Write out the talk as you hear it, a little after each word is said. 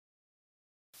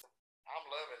I'm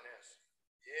loving this.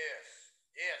 Yes,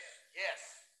 yes, yes.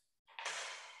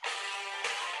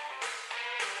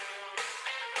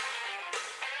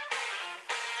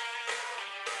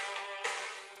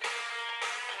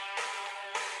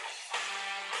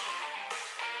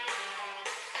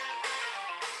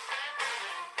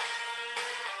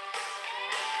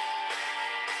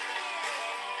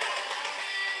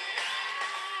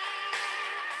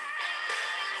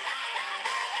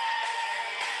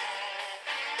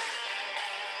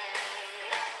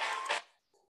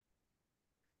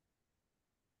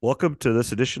 Welcome to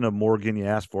this edition of Morgan You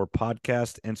Asked For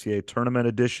podcast, NCAA Tournament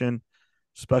Edition.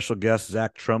 Special guest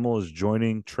Zach Tremmel is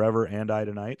joining Trevor and I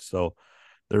tonight. So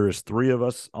there is three of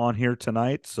us on here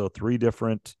tonight. So three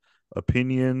different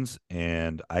opinions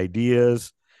and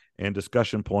ideas and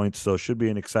discussion points. So it should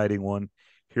be an exciting one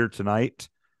here tonight.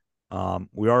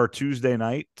 We are a Tuesday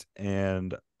night,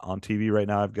 and on TV right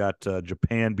now I've got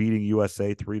Japan beating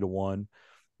USA 3-1,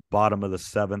 bottom of the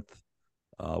seventh.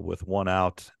 With one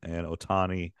out, and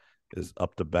Otani is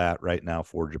up to bat right now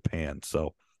for Japan.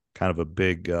 So kind of a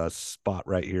big spot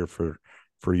right here for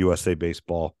USA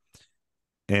baseball.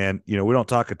 And, you know, we don't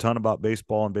talk a ton about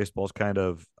baseball, and baseball's kind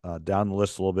of down the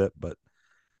list a little bit, but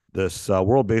this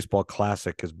World Baseball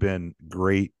Classic has been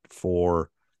great for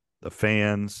the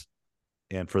fans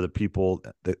and for the people.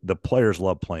 The players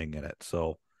love playing in it.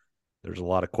 So there's a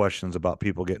lot of questions about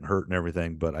people getting hurt and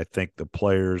everything, but I think the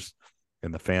players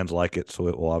and the fans like it, so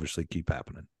it will obviously keep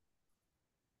happening.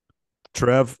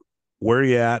 Trev, where are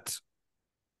you at?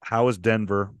 How is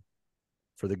Denver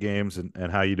for the games,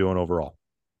 and how you doing overall?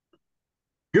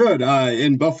 Good.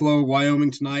 In Buffalo,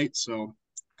 Wyoming tonight, so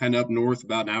kind of up north,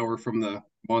 about an hour from the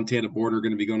Montana border.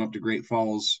 Going to be going up to Great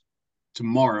Falls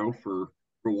tomorrow for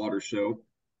water show,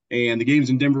 and the games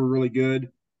in Denver were really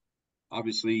good.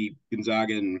 Obviously,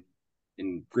 Gonzaga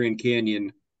and Grand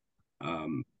Canyon.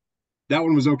 Um, that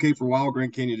one was okay for a while.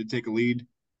 Grand Canyon did take a lead,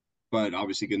 but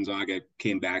obviously Gonzaga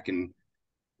came back and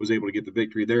was able to get the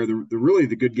victory there.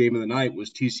 The good game of the night was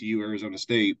TCU Arizona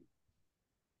State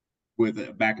with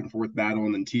a back and forth battle,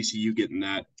 and then TCU getting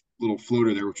that little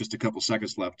floater there with just a couple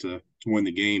seconds left to win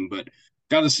the game. But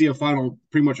got to see a final,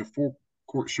 pretty much a full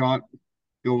court shot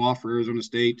go off for Arizona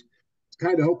State. It's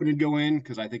kind of hoping it'd go in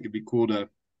because I think it'd be cool to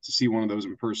see one of those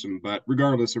in person. But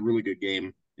regardless, a really good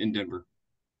game in Denver.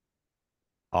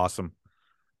 Awesome.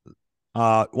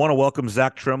 Want to welcome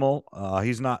Zach Tremmel.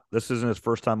 This isn't his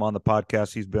first time on the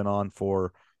podcast. He's been on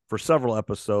for several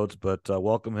episodes, but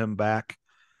welcome him back.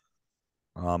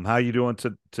 How you doing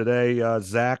today,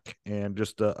 Zach? And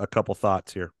just a couple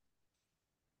thoughts here.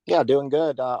 Yeah, doing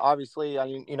good. Obviously,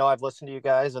 I've listened to you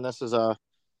guys, and this is a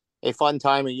fun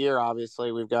time of year.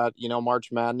 Obviously, we've got March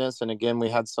Madness, and again, we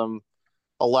had some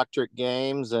electric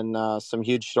games and some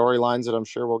huge storylines that I'm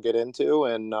sure we'll get into.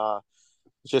 And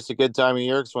it's just a good time of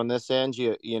year because when this ends,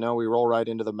 we roll right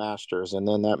into the Masters, and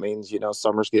then that means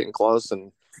summer's getting close,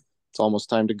 and it's almost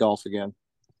time to golf again.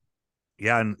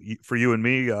 Yeah, and for you and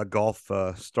me, golf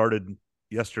started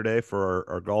yesterday for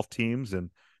our golf teams,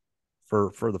 and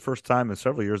for the first time in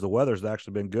several years, the weather's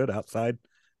actually been good outside,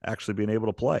 actually being able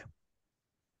to play.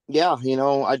 Yeah,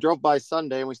 I drove by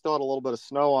Sunday and we still had a little bit of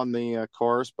snow on the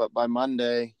course, but by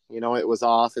Monday, it was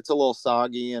off. It's a little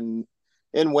soggy and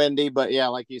windy, but yeah,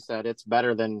 like you said, it's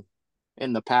better than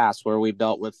in the past where we've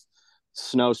dealt with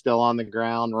snow still on the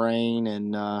ground, rain,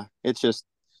 and it's just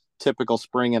typical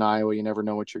spring in Iowa. You never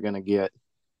know what you're going to get.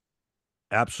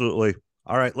 Absolutely.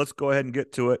 All right, let's go ahead and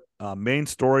get to it. Main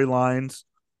storylines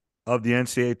of the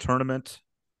NCAA tournament.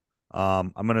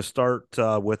 I'm going to start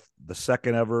with the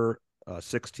second ever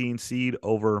 16 seed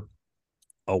over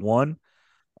a 1,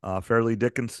 Fairleigh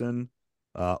Dickinson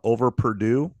over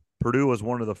Purdue. Purdue was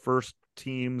one of the first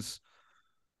teams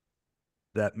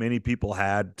that many people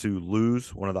had to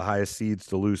lose, one of the highest seeds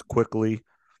to lose quickly.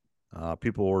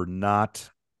 People were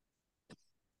not,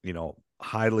 they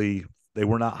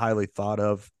were not highly thought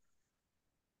of.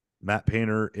 Matt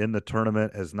Painter in the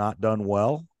tournament has not done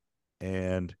well,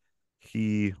 and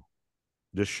he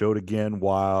just showed again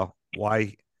why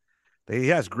he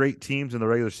has great teams in the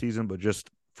regular season, but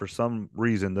just for some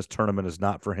reason this tournament is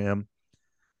not for him.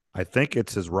 I think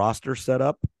it's his roster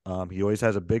setup. He always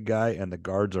has a big guy, and the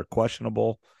guards are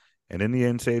questionable. And in the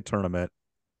NCAA tournament,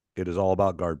 it is all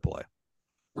about guard play,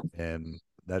 and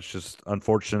that's just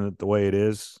unfortunate the way it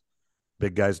is.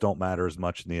 Big guys don't matter as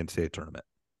much in the NCAA tournament.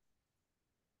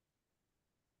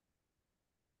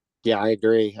 Yeah, I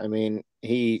agree. I mean,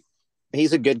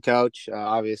 he's a good coach,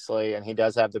 obviously, and he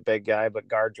does have the big guy, but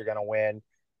guards are going to win.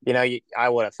 I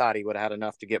would have thought he would have had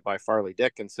enough to get by Fairleigh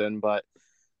Dickinson, but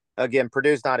again,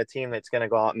 Purdue's not a team that's going to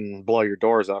go out and blow your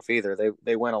doors off either.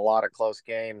 They win a lot of close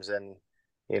games, and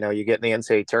You get in the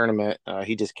NCAA tournament,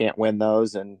 he just can't win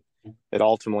those, and it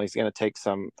ultimately is going to take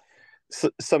some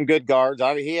good guards.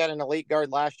 I mean, he had an elite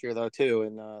guard last year though too,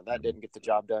 and that didn't get the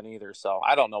job done either. So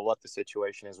I don't know what the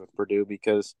situation is with Purdue,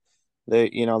 because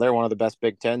they're one of the best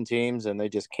Big Ten teams, and they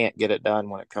just can't get it done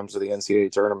when it comes to the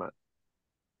NCAA tournament.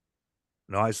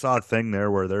 No, I saw a thing there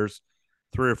where there's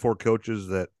 3 or 4 coaches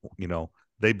that,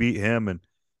 they beat him, and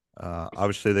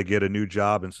obviously they get a new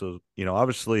job. And so,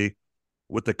 obviously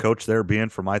with the coach there being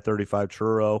from I-35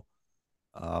 Truro,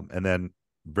 and then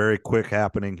very quick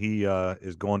happening, he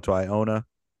is going to Iona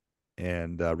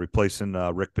and replacing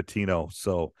Rick Pitino.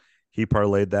 So he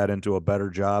parlayed that into a better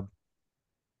job.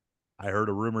 I heard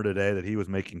a rumor today that he was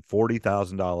making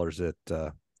 $40,000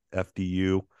 at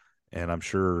FDU, and I'm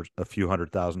sure a few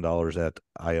 $100,000 at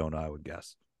Iona, I would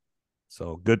guess.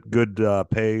 So good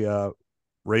pay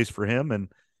raise for him,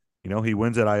 and he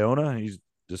wins at Iona. He's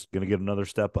just going to get another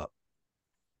step up.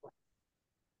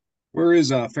 Where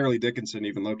is Fairleigh Dickinson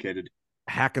even located?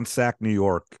 Hackensack, New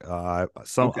York.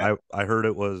 Okay. I heard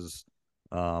it was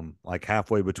like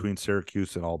halfway between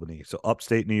Syracuse and Albany, so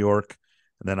upstate New York,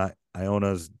 and then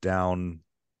Iona's down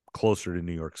closer to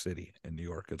New York City in New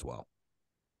York as well.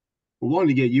 We wanted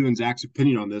to get you and Zach's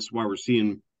opinion on this. Why we're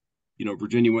seeing,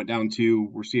 Virginia went down 2.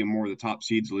 We're seeing more of the top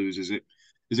seeds lose. Is it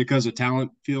because the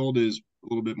talent field is a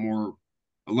little bit more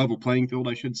a level playing field,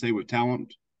 I should say, with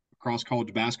talent across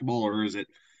college basketball, or is it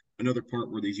another part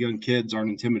where these young kids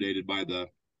aren't intimidated by the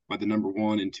number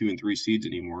 1 and 2 and 3 seeds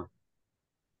anymore?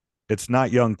 It's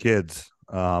not young kids.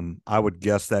 I would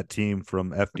guess that team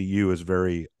from FDU is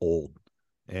very old,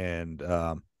 and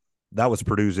that was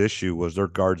Purdue's issue, was their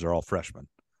guards are all freshmen.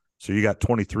 So you got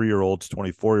 23-year-olds,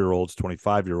 24-year-olds,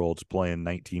 25-year-olds playing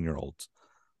 19-year-olds.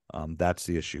 That's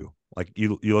the issue. Like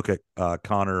you look at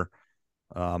Connor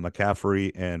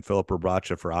McCaffrey and Philip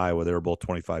Rebracha for Iowa, they were both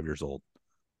 25 years old.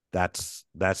 That's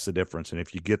the difference. And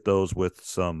if you get those with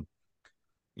some,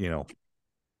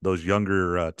 those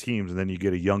younger teams, and then you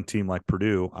get a young team like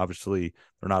Purdue, obviously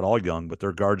they're not all young, but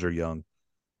their guards are young.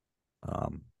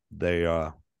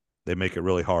 They make it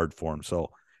really hard for them.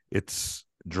 So it's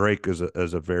Drake is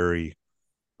a very,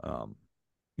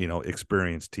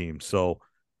 experienced team. So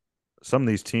some of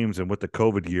these teams, and with the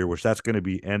COVID year, which that's going to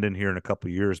be ending here in a couple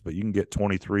of years, but you can get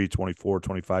 23, 24,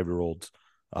 25-year-olds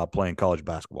playing college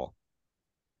basketball.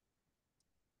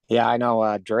 Yeah, I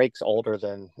know. Drake's older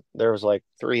than there was like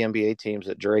 3 NBA teams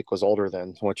that Drake was older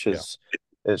than, which is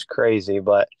crazy.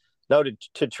 But no,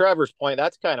 to Trevor's point,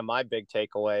 that's kind of my big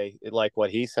takeaway. Like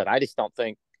what he said, I just don't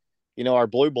think, our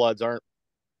blue bloods aren't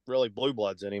really blue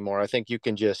bloods anymore. I think you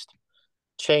can just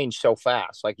change so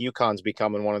fast. Like UConn's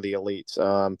becoming one of the elites.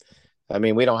 I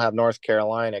mean, we don't have North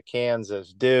Carolina,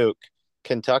 Kansas, Duke,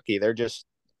 Kentucky. They're just,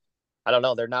 I don't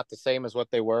know. They're not the same as what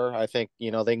they were. I think,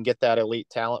 they can get that elite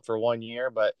talent for 1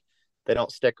 year, but they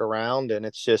don't stick around. And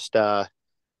it's just,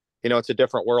 it's a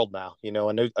different world now.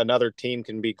 Another team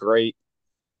can be great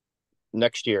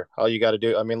next year. All you got to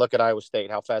do, I mean, look at Iowa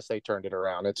State, how fast they turned it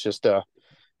around. It's just,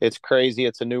 it's crazy.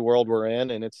 It's a new world we're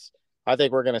in. And I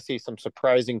think we're going to see some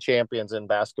surprising champions in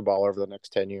basketball over the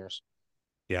next 10 years.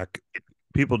 Yeah.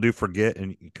 People do forget,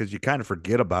 and because you kind of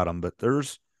forget about them, but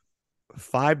there's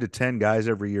 5 to 10 guys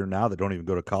every year now that don't even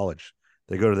go to college.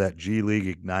 They go to that G League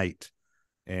Ignite,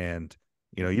 and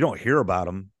you don't hear about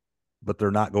them, but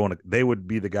they're not going to. They would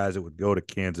be the guys that would go to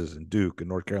Kansas and Duke and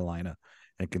North Carolina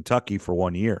and Kentucky for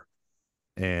 1 year,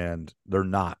 and they're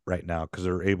not right now because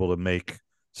they're able to make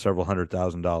several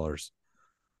 $100,000.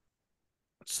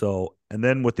 So, and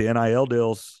then with the NIL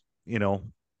deals,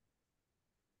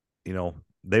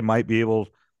 they might be able.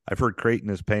 I've heard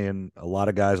Creighton is paying a lot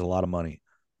of guys a lot of money.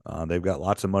 They've got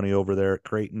lots of money over there at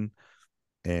Creighton,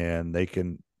 and they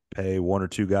can pay 1 or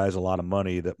 2 guys a lot of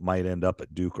money that might end up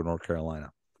at Duke or North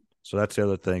Carolina. So that's the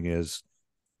other thing, is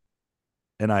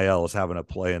NIL is having a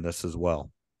play in this as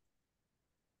well.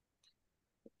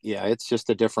 Yeah, it's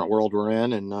just a different world we're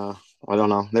in, and I don't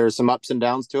know. There's some ups and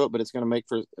downs to it, but it's going to make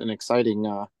for an exciting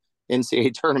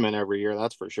NCAA tournament every year.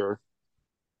 That's for sure.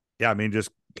 Yeah, I mean, just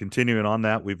continuing on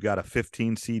that, we've got a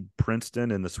 15 seed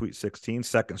Princeton in the Sweet 16,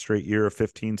 second straight year of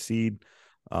 15 seed.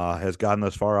 Has gotten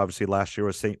this far. Obviously, last year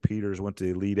with St. Peter's, went to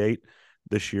the Elite Eight.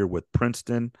 This year with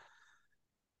Princeton.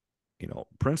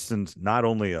 Princeton's not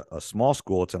only a small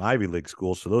school, it's an Ivy League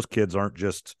school. So those kids aren't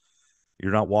just,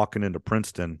 you're not walking into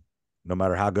Princeton, no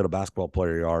matter how good a basketball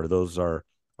player you are. Those are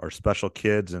special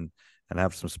kids and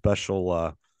have some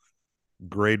special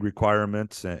grade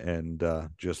requirements and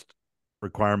just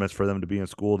requirements for them to be in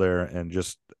school there and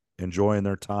just enjoying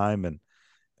their time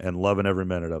and loving every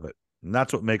minute of it. And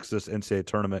that's what makes this NCAA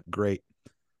tournament great.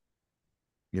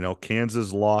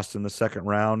 Kansas lost in the second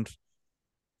round.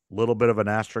 little bit of an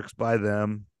asterisk by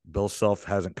them. Bill Self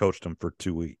hasn't coached them for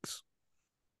 2 weeks.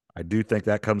 I do think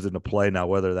that comes into play. Now,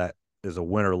 whether that is a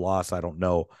win or loss, I don't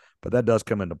know, but that does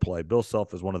come into play. Bill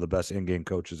Self is one of the best in-game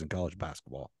coaches in college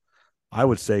basketball. I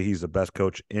would say he's the best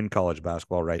coach in college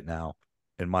basketball right now,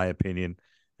 in my opinion,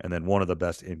 and then one of the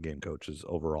best in-game coaches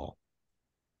overall.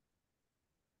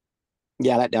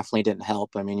 Yeah, that definitely didn't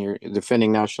help. I mean, you're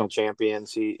defending national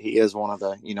champions. He is one of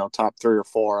the, top 3 or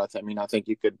 4. I think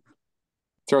you could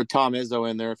throw Tom Izzo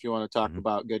in there if you want to talk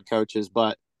about good coaches.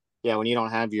 But yeah, when you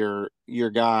don't have your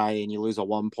guy and you lose a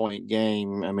 1-point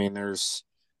game, I mean, there's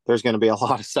going to be a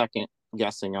lot of second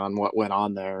guessing on what went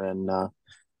on there. And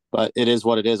but it is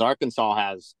what it is. Arkansas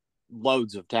has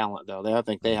loads of talent, though. I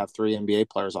think they have 3 NBA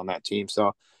players on that team, so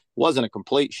it wasn't a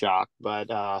complete shock. But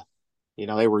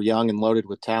they were young and loaded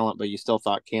with talent, but you still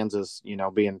thought Kansas,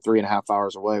 being 3.5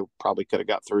 hours away, probably could have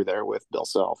got through there with Bill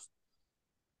Self.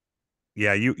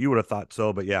 Yeah, you would have thought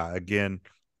so, but yeah, again,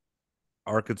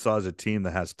 Arkansas is a team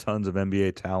that has tons of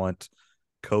NBA talent.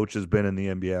 Coach has been in the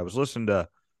NBA. I was listening to,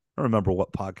 I don't remember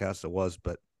what podcast it was,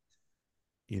 but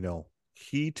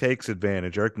he takes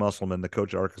advantage. Eric Musselman, the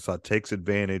coach of Arkansas, takes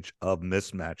advantage of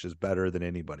mismatches better than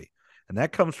anybody, and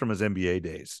that comes from his NBA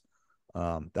days.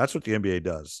 That's what the NBA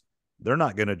does. They're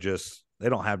not going to they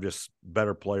don't have just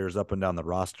better players up and down the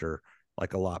roster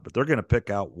like a lot, but they're going to pick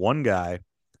out one guy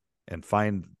and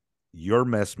find your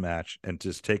mismatch and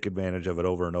just take advantage of it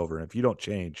over and over. And if you don't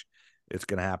change, it's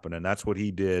going to happen. And that's what he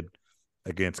did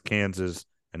against Kansas.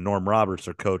 And Norm Roberts,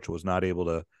 their coach, was not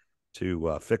able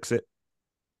to fix it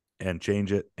and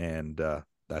change it. And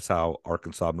that's how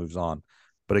Arkansas moves on.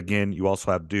 But again, you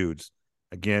also have dudes.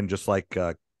 Again, just like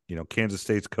Kansas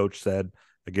State's coach said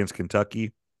against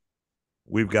Kentucky,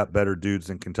 we've got better dudes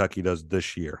than Kentucky does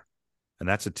this year. And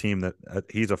that's a team that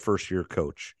he's a first-year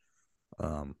coach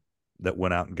that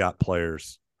went out and got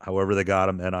players. However they got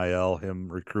him, NIL,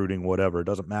 him recruiting, whatever, it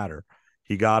doesn't matter.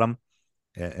 He got them,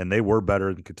 and they were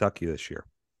better than Kentucky this year.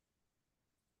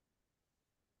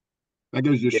 That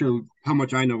goes to show how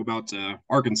much I know about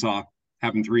Arkansas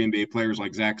having 3 NBA players,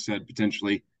 like Zach said,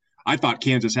 potentially. I thought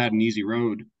Kansas had an easy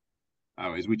road,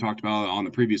 as we talked about on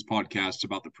the previous podcast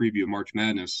about the preview of March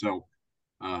Madness. So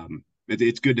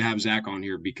it's good to have Zach on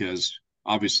here because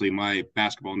obviously my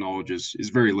basketball knowledge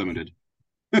is very limited.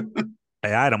 Hey,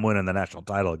 I had them winning the national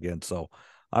title again, so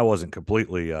I wasn't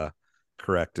completely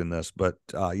correct in this. But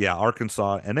yeah,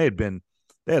 Arkansas, and they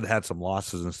had some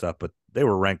losses and stuff, but they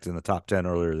were ranked in the top 10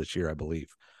 earlier this year, I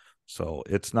believe. So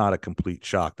it's not a complete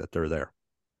shock that they're there.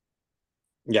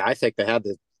 Yeah, I think they had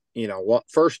the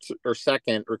first or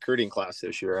second recruiting class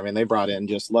this year. I mean, they brought in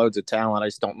just loads of talent. I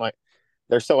just don't like.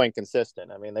 They're so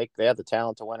inconsistent. I mean, they have the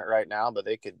talent to win it right now, but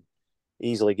they could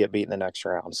easily get beat in the next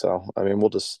round. So I mean,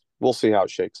 we'll see how it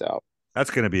shakes out.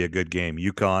 That's going to be a good game.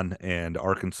 UConn and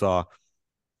Arkansas.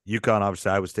 UConn,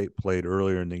 obviously, Iowa State played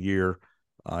earlier in the year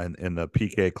in the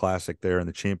PK Classic there in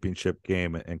the championship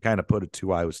game and kind of put it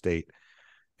to Iowa State.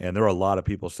 And there were a lot of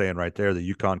people saying right there that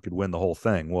UConn could win the whole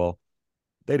thing. Well,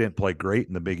 they didn't play great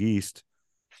in the Big East,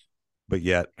 but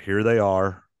yet here they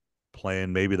are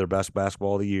playing maybe their best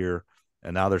basketball of the year,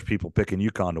 and now there's people picking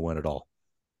UConn to win it all.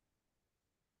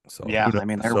 So yeah, I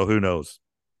mean, who knows?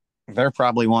 They're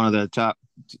probably one of the top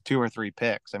 2 or 3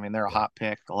 picks. I mean, they're a hot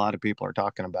pick. A lot of people are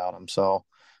talking about them. So,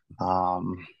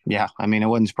 yeah, I mean, it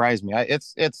wouldn't surprise me.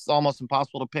 It's almost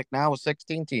impossible to pick now with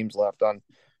 16 teams left on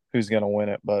who's going to win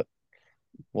it, but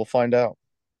we'll find out.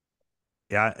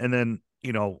 Yeah, and then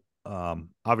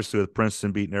obviously with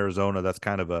Princeton beating Arizona, that's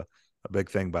kind of a big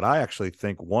thing. But I actually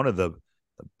think one of the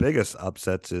biggest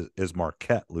upsets is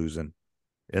Marquette losing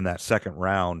in that second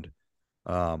round.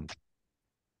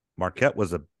 Marquette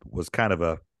was kind of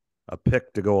a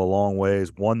pick to go a long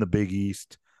ways, won the Big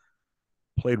East,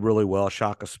 played really well.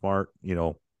 Shaka Smart,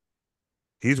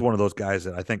 he's one of those guys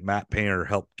that I think Matt Painter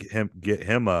helped get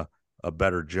him a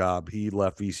better job. He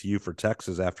left VCU for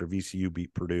Texas after VCU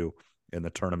beat Purdue in the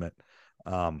tournament.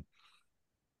 And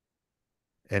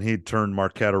he turned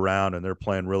Marquette around, and they're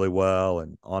playing really well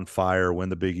and on fire, win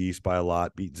the Big East by a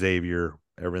lot, beat Xavier,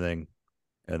 everything.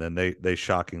 And then they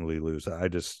shockingly lose. I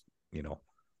just,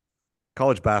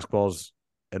 college basketball's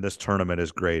and this tournament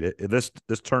is great. This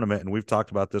tournament, and we've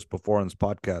talked about this before on this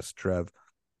podcast, Trev,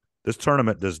 this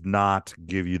tournament does not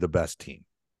give you the best team.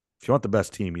 If you want the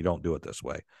best team, you don't do it this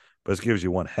way. But it gives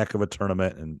you one heck of a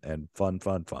tournament and fun.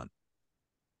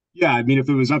 Yeah, I mean, if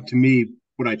it was up to me,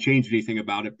 would I change anything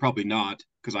about it? Probably not,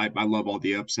 because I love all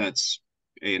the upsets,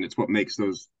 and it's what makes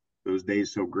those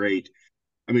days so great.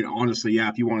 I mean, honestly, yeah,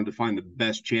 if you wanted to find the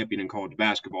best champion in college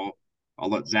basketball, I'll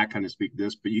let Zach kind of speak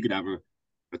this, but you could have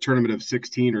a tournament of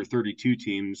 16 or 32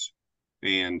 teams,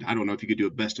 and I don't know if you could do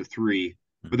a best of 3.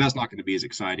 but that's not going to be as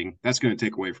exciting. That's going to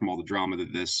take away from all the drama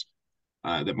that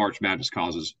that March Madness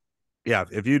causes. Yeah,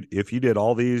 if you did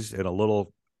all these in a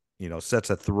little, sets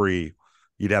of 3,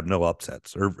 you'd have no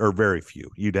upsets or very few.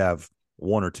 You'd have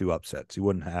 1 or 2 upsets. You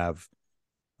wouldn't have,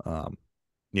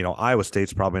 Iowa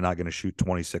State's probably not going to shoot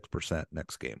 26%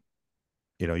 next game.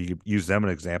 You use them an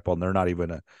example, and they're not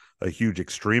even a huge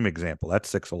extreme example.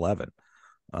 That's 6-11.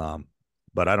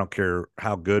 But I don't care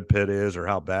how good Pitt is or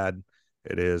how bad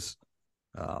it is.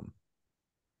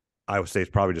 Iowa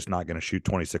State's probably just not going to shoot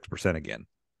 26% again.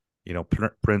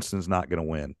 Princeton's not going to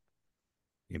win.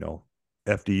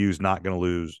 FDU's not going to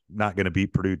lose, not going to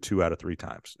beat Purdue 2 out of 3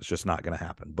 times. It's just not going to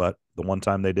happen. But the one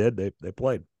time they did, they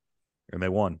played and they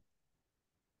won.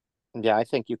 Yeah, I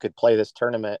think you could play this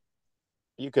tournament.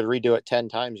 You could redo it 10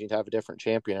 times. You'd have a different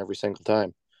champion every single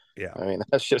time. Yeah. I mean,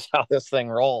 that's just how this thing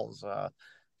rolls.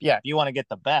 Yeah, if you want to get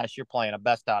the best, you're playing a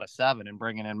best out of 7 and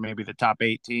bringing in maybe the top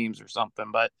 8 teams or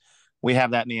something. But we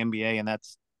have that in the NBA, and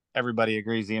that's everybody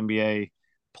agrees the NBA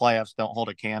playoffs don't hold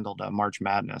a candle to March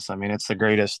Madness. I mean, it's the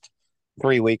greatest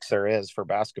 3 weeks there is for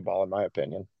basketball, in my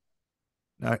opinion.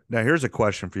 Now here's a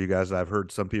question for you guys. I've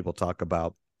heard some people talk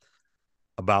about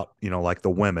like the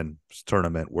women's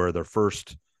tournament where their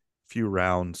first few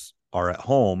rounds are at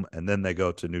home and then they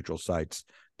go to neutral sites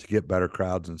to get better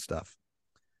crowds and stuff.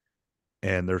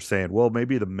 And they're saying, well,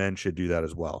 maybe the men should do that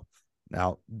as well.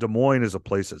 Now, Des Moines is a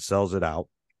place that sells it out.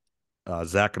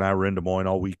 Zach and I were in Des Moines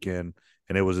all weekend,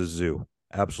 and it was a zoo,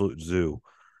 absolute zoo.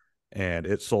 And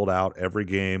it sold out every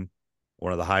game,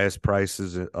 one of the highest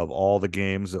prices of all the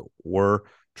games that were.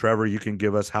 Trevor, you can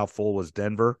give us how full was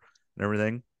Denver and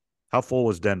everything? How full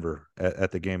was Denver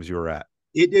at the games you were at?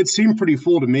 It seemed pretty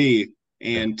full to me,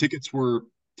 and tickets were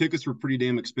pretty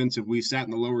damn expensive. We sat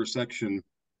in the lower section,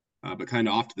 but kind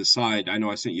of off to the side. I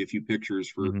know I sent you a few pictures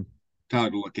for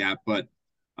Tyler to look at, but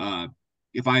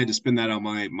if I had to spend that on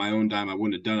my own dime, I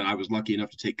wouldn't have done it. I was lucky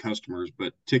enough to take customers,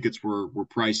 but tickets were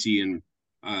pricey, and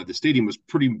the stadium was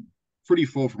pretty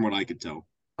full from what I could tell.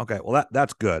 Okay, well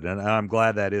that's good, and I'm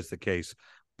glad that is the case.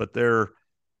 But there's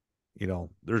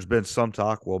been some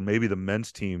talk. Well, maybe the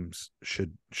men's teams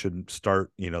should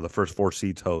start. The first 4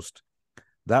 seeds host.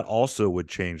 That also would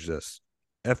change this.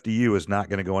 FDU is not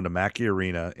going to go into Mackey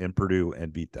Arena in Purdue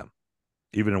and beat them,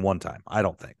 even in one time. I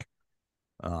don't think.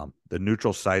 The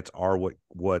neutral sites are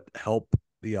what help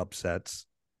the upsets.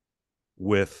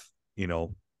 With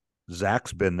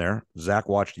Zach's been there. Zach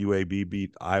watched UAB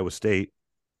beat Iowa State.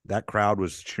 That crowd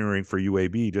was cheering for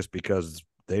UAB just because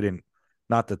they didn't.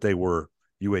 Not that they were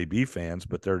UAB fans,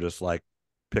 but they're just like,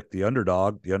 pick the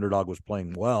underdog. The underdog was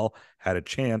playing well, had a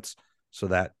chance. So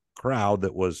that crowd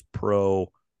that was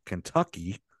pro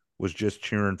Kentucky was just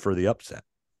cheering for the upset,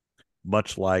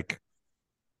 much like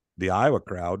the Iowa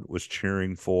crowd was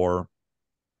cheering for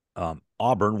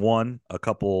Auburn. Won a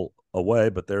couple away,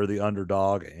 but they're the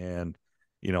underdog, and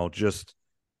just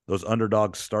those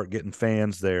underdogs start getting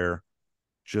fans there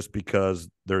just because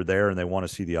they're there and they want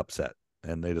to see the upset,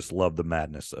 and they just love the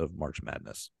madness of March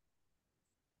Madness.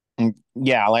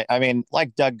 Yeah,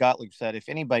 like Doug Gottlieb said, if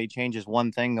anybody changes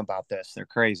one thing about this, they're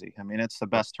crazy. I mean, it's the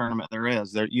best tournament there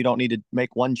is. You don't need to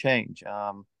make one change.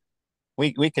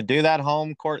 We could do that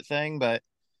home court thing, but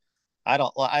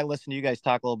I listen to you guys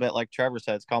talk a little bit. Like Trevor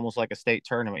said, it's almost like a state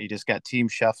tournament. You just got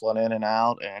teams shuffling in and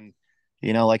out, and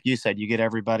like you said, you get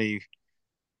everybody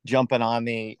jumping on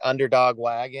the underdog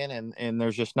wagon, and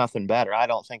there's just nothing better. I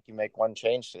don't think you make one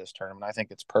change to this tournament. I think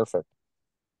it's perfect.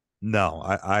 No,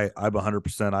 I'm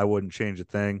 100%. I wouldn't change a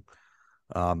thing.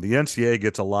 The NCAA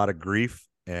gets a lot of grief,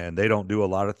 and they don't do a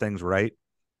lot of things right.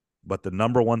 But the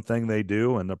number one thing they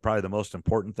do, and probably the most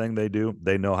important thing they do,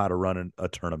 they know how to run a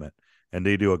tournament, and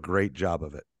they do a great job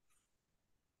of it.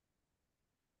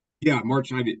 Yeah,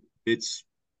 March 9th, it's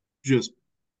just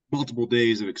multiple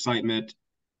days of excitement.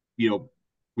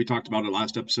 We talked about it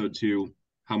last episode too,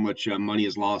 how much money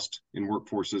is lost in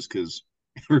workforces because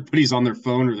everybody's on their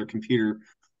phone or their computer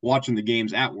watching the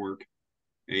games at work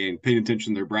and paying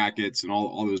attention to their brackets and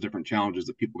all those different challenges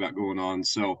that people got going on.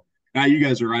 So you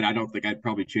guys are right. I don't think I'd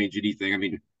probably change anything. I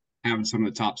mean, having some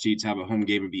of the top seeds have a home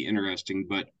game would be interesting,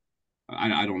 but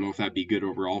I don't know if that'd be good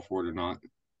overall for it or not.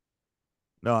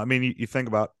 No, I mean, you think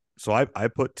about, so I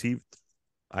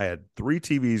had 3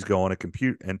 TVs going, a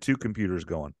computer and 2 computers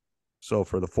going. So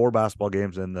for the 4 basketball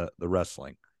games and the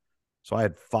wrestling. So I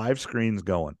had 5 screens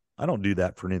going. I don't do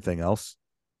that for anything else.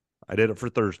 I did it for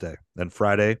Thursday. Then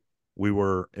Friday, we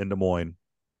were in Des Moines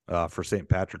for St.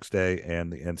 Patrick's Day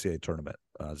and the NCAA tournament.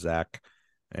 Zach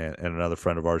and another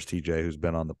friend of ours, TJ, who's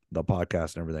been on the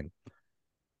podcast and everything.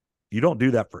 You don't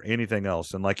do that for anything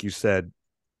else. And like you said,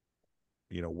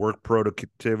 work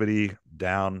productivity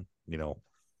down,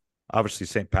 Obviously,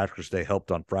 St. Patrick's Day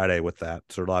helped on Friday with that,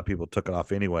 so a lot of people took it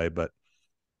off anyway. But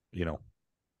you know,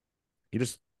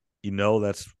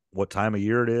 that's what time of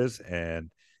year it is, and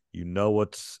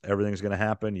everything's going to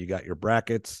happen. You got your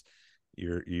brackets,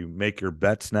 you make your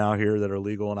bets now here that are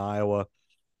legal in Iowa,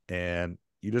 and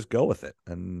you just go with it.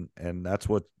 And that's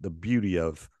what the beauty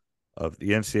of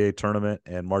the NCAA tournament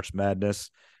and March Madness.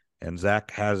 And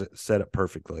Zach has said it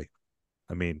perfectly.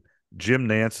 I mean, Jim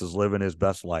Nantz is living his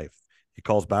best life. He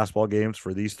calls basketball games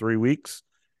for these 3 weeks,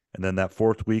 and then that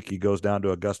 4th week he goes down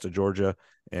to Augusta, Georgia,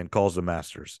 and calls the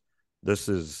Masters.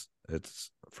 It's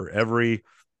for every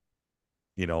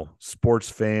sports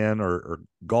fan or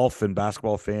golf and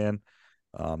basketball fan.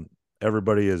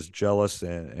 Everybody is jealous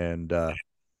and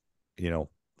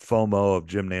FOMO of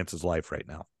Jim Nantz's life right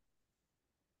now.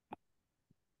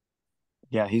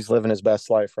 Yeah, he's living his best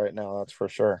life right now. That's for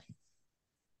sure.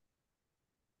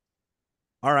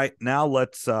 All right, now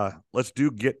let's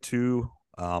get to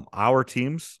our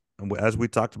teams. And as we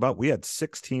talked about, we had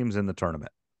 6 teams in the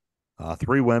tournament,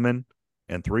 3 women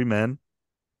and 3 men.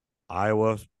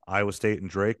 Iowa State, and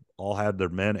Drake all had their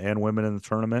men and women in the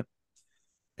tournament.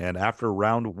 And after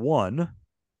round 1,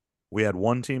 we had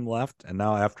 1 team left, and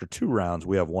now after 2 rounds,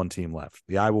 we have 1 team left,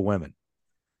 the Iowa women.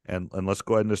 And let's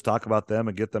go ahead and just talk about them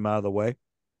and get them out of the way.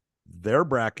 Their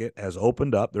bracket has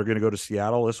opened up. They're going to go to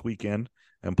Seattle this weekend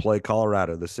and play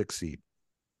Colorado, the 6th seed.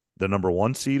 The number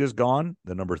 1 seed is gone,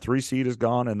 the number 3 seed is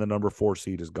gone, and the number 4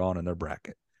 seed is gone in their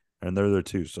bracket. And they're there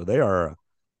too. So they are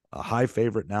a high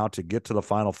favorite now to get to the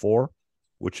Final Four,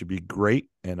 which would be great.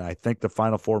 And I think the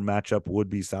Final Four matchup would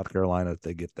be South Carolina if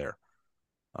they get there.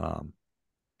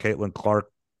 Caitlin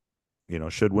Clark,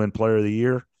 should win Player of the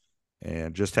Year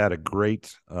and just had a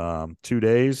great 2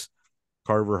 days.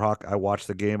 Carver Hawkeye, I watched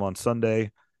the game on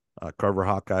Sunday. Carver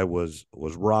Hawkeye was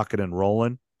rocking and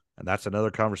rolling, and that's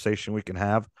another conversation we can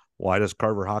have. Why does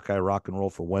Carver Hawkeye rock and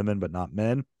roll for women but not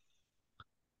men?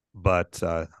 But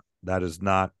that is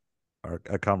not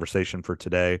a conversation for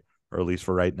today, or at least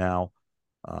for right now.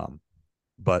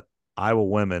 But Iowa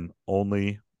women,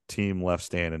 only team left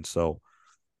standing. So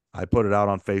I put it out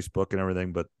on Facebook and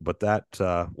everything, but that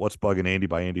What's Bugging Andy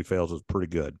by Andy Fales was pretty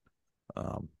good.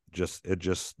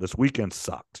 This weekend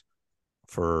sucked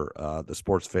for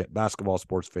the basketball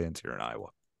sports fans here in Iowa.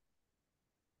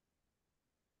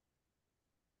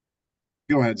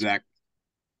 Go ahead, Zach.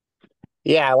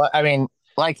 Yeah, I mean,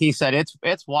 like he said,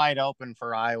 it's wide open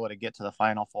for Iowa to get to the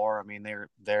Final Four. I mean, they're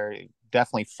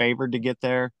definitely favored to get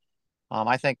there.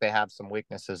 I think they have some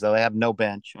weaknesses though. They have no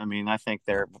bench. I mean, I think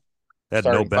they're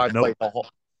no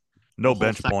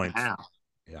bench points. Half.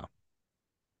 Yeah.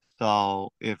 So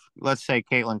if let's say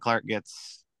Caitlin Clark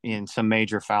gets in some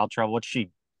major foul trouble, which I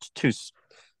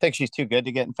think she's too good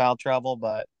to get in foul trouble,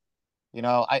 but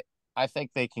I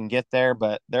think they can get there,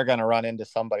 but they're going to run into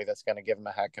somebody that's going to give them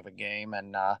a heck of a game,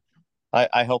 and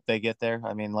I hope they get there.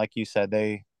 I mean, like you said,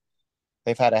 they've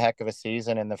had a heck of a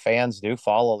season, and the fans do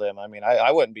follow them. I mean,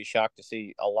 I wouldn't be shocked to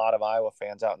see a lot of Iowa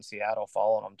fans out in Seattle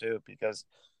following them too, because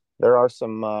there are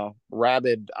some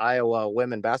rabid Iowa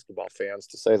women basketball fans,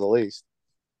 to say the least.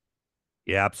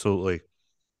 Yeah, absolutely.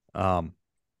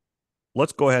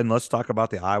 Let's go ahead and let's talk about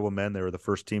the Iowa men. They were the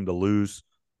first team to lose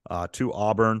to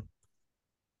Auburn.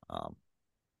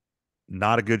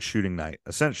 Not a good shooting night.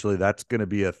 Essentially, that's going to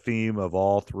be a theme of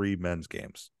all 3 men's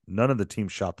games. None of the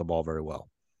teams shot the ball very well.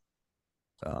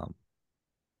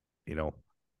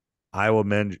 Iowa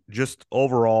men, just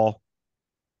overall,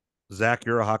 Zach,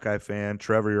 you're a Hawkeye fan.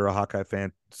 Trevor, you're a Hawkeye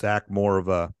fan. Zach, more of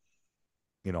a,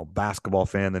 basketball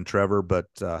fan than Trevor. But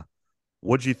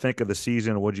what'd you think of the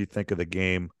season? What'd you think of the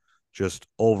game just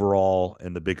overall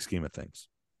in the big scheme of things?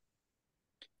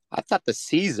 I thought the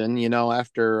season,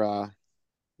 after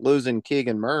losing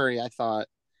Keegan Murray, I thought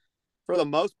for the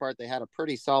most part they had a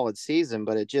pretty solid season,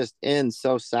 but it just ends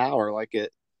so sour, like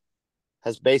it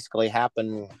has basically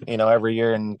happened, every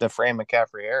year in the Fran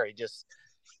McCaffrey era. You just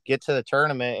get to the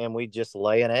tournament and we just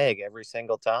lay an egg every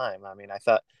single time. I mean, I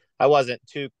thought I wasn't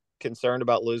too concerned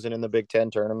about losing in the Big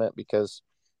Ten tournament because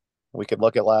we could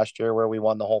look at last year where we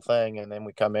won the whole thing and then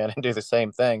we come in and do the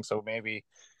same thing. So maybe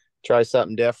try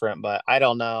something different, but I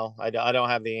don't know. I don't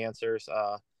have the answers.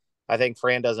 I think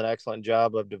Fran does an excellent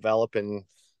job of developing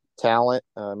talent.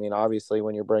 I mean, obviously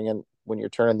when you're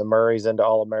turning the Murrays into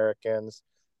All-Americans,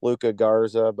 Luka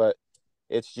Garza, but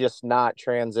it's just not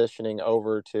transitioning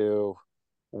over to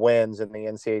wins in the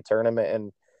NCAA tournament.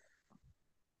 And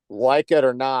like it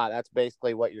or not, that's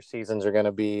basically what your seasons are going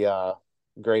to be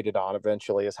graded on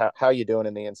eventually, is how you doing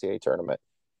in the NCAA tournament.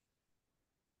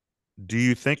 Do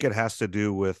you think it has to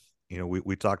do with,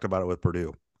 we talked about it with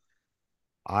Purdue,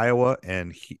 Iowa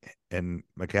and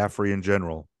McCaffrey in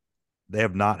general they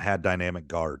have not had dynamic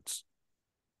guards.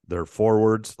 Their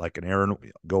forwards, like an Aaron,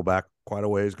 go back quite a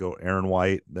ways, go Aaron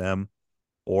White, them,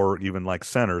 or even like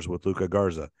centers with Luka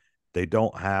Garza. They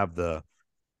don't have the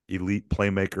elite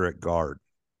playmaker at guard.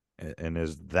 And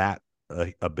is that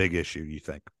a big issue, you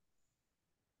think?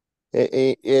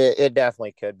 It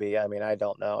definitely could be. I mean, I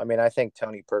don't know. I mean, I think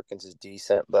Tony Perkins is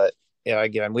decent, but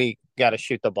again, we got to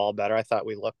shoot the ball better. I thought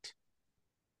we looked,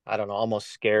 I don't know,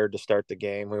 almost scared to start the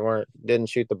game. We didn't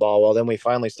shoot the ball well. Then we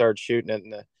finally started shooting it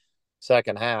in the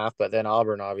second half, but then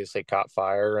Auburn obviously caught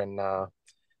fire, and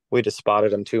we just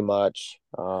spotted them too much.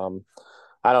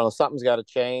 I don't know. Something's got to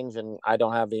change, and I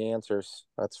don't have the answers.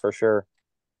 That's for sure.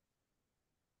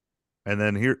 And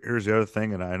then here's the other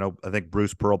thing, and I think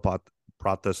Bruce Pearl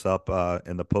brought this up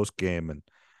in the post game, and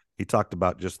he talked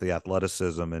about just the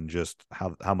athleticism and just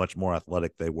how much more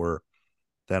athletic they were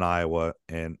than Iowa,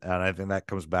 and I think that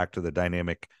comes back to the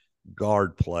dynamic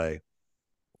guard play,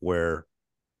 where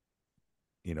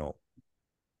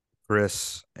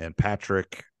Chris and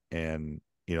Patrick and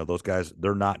those guys,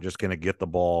 they're not just going to get the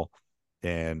ball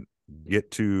and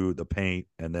get to the paint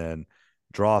and then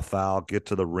draw a foul, get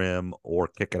to the rim, or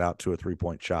kick it out to a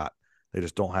 3-point shot. They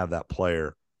just don't have that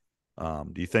player.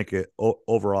 Do you think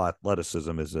overall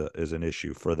athleticism is an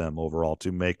issue for them overall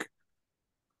to make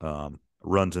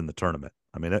runs in the tournament?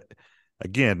 I mean,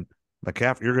 again,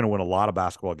 McCaffrey, you're going to win a lot of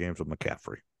basketball games with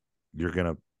McCaffrey. You're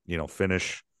going to,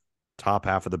 finish top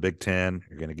half of the Big Ten.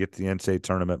 You're going to get to the NCAA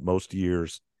tournament most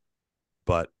years,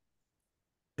 but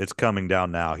it's coming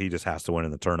down now. He just has to win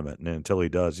in the tournament, and until he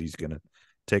does, he's going to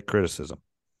take criticism.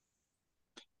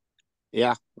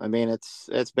 Yeah, I mean,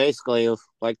 it's basically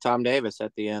like Tom Davis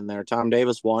at the end there. Tom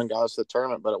Davis won, got us the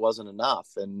tournament, but it wasn't enough.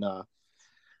 And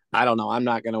I don't know. I'm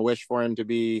not going to wish for him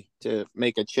to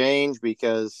make a change,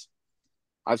 because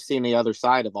I've seen the other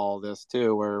side of all of this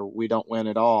too, where we don't win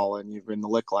at all, and you've been the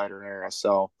Licklider era.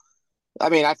 So, I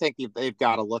mean, I think they've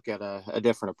got to look at a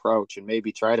different approach and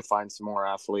maybe try to find some more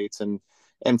athletes and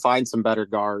find some better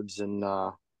guards, and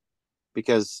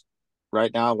because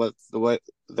right now with the way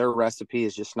their recipe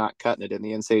is just not cutting it in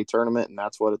the NCAA tournament, and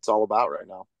that's what it's all about right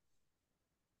now.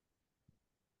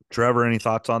 Trevor, any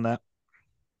thoughts on that?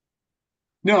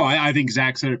 No, I think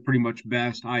Zach said it pretty much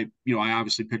best. I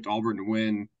obviously picked Auburn to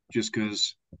win just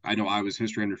because I know Iowa's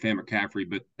history under Fan McCaffrey,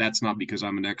 but that's not because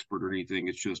I'm an expert or anything.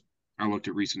 It's just I looked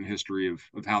at recent history of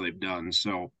how they've done.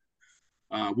 So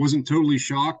wasn't totally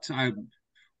shocked. I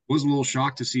was a little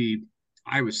shocked to see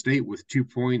Iowa State with 2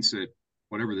 points at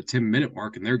whatever the 10-minute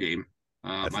mark in their game.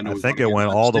 I think it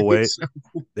went all the way. So.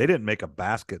 They didn't make a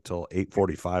basket till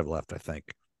 8:45 left, I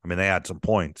think. I mean, they had some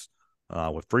points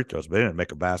with free throws, but they didn't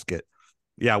make a basket.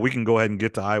 Yeah, we can go ahead and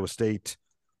get to Iowa State.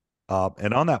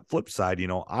 And on that flip side,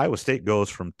 Iowa State goes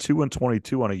from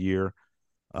 2-22 on a year,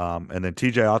 and then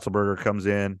TJ Otzelberger comes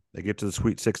in. They get to the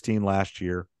Sweet 16 last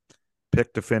year,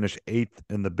 picked to finish 8th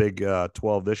in the Big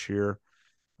 12 this year.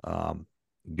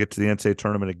 Get to the NCAA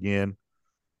tournament again.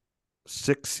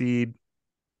 6 seed,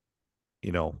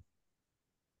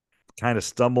 kind of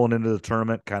stumbling into the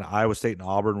tournament. Kind of Iowa State and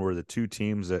Auburn were the two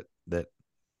teams that their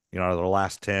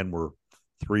last 10 were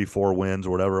 3-4 wins or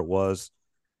whatever it was.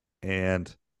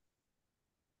 And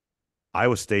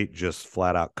Iowa State just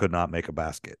flat out could not make a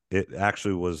basket. It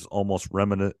actually was almost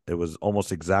remnant. It was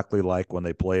almost exactly like when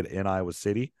they played in Iowa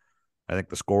City. I think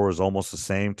the score was almost the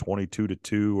same,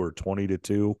 22-2 or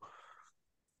 20-2.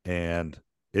 And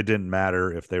it didn't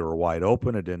matter if they were wide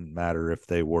open. It didn't matter if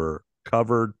they were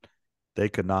covered. They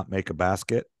could not make a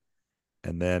basket.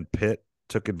 And then Pitt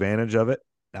took advantage of it.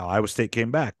 Now, Iowa State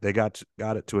came back. They got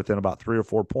it to within about 3 or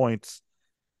 4 points.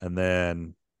 And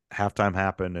then halftime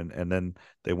happened, and then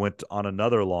they went on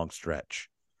another long stretch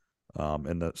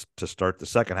to start the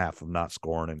second half of not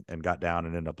scoring and got down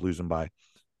and ended up losing by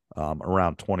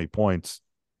around 20 points.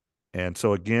 And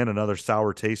so, again, another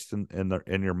sour taste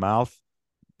in your mouth.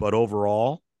 But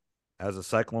overall, as a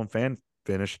Cyclone fan,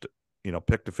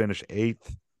 picked to finish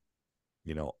 8th,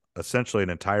 essentially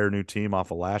an entire new team off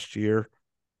of last year.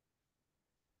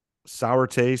 Sour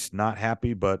taste, not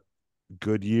happy, but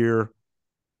good year.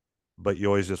 But you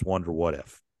always just wonder what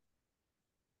if.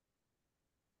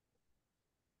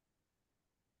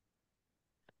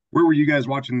 Where were you guys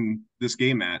watching this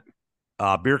game at?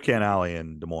 Beer Can Alley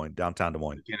in Des Moines, downtown Des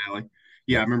Moines. Beer Can Alley.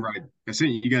 Yeah, I remember I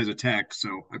sent you guys a text, so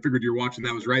I figured you were watching.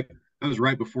 That was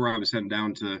right before I was heading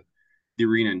down to the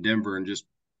arena in Denver, and just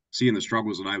seeing the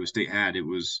struggles that Iowa State had. It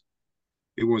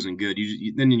wasn't good.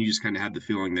 Then you just kind of had the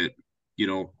feeling that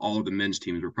all of the men's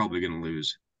teams were probably going to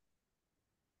lose.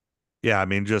 Yeah, I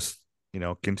mean, just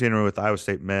continuing with Iowa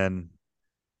State men,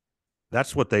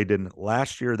 that's what they did.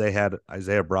 Last year they had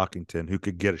Isaiah Brockington, who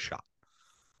could get a shot.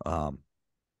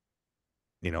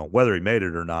 whether he made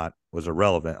it or not was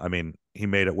irrelevant. I mean, he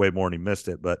made it way more than he missed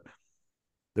it, but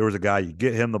there was a guy, you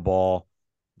get him the ball,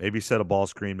 maybe set a ball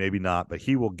screen, maybe not, but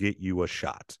he will get you a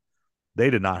shot. They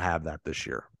did not have that this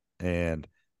year, and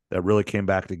that really came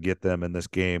back to get them in this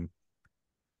game.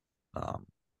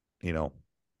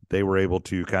 They were able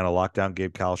to kind of lock down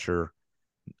Gabe Kalsher.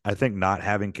 I think not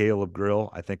having Caleb Grill,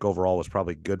 I think overall was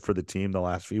probably good for the team the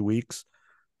last few weeks.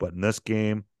 But in this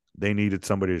game, they needed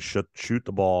somebody to shoot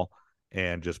the ball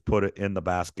and just put it in the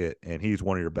basket, and he's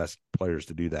one of your best players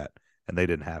to do that, and they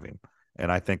didn't have him. And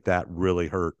I think that really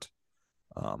hurt.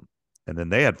 And then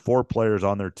they had 4 players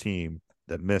on their team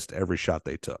that missed every shot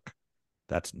they took.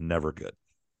 That's never good.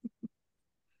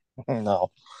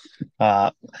 No.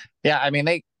 Yeah, I mean,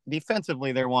 they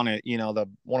defensively, they're one of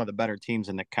the better teams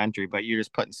in the country, but you're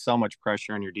just putting so much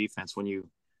pressure on your defense when you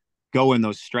go in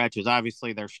those stretches.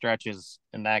 Obviously, their stretches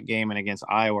in that game and against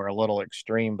Iowa are a little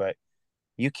extreme, but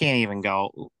you can't even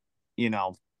go,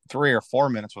 3 or 4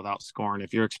 minutes without scoring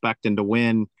if you're expecting to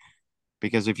win,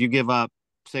 because if you give up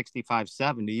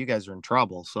 65-70, you guys are in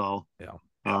trouble. So yeah.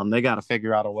 They got to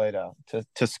figure out a way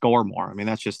to score more. I mean,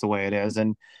 that's just the way it is.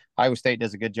 And Iowa State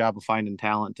does a good job of finding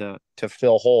talent to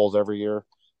fill holes every year.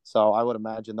 So I would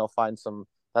imagine they'll find some.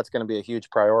 That's going to be a huge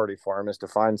priority for them, is to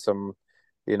find some,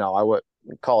 I would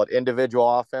call it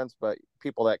individual offense, but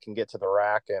people that can get to the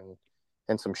rack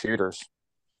and some shooters.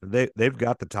 They've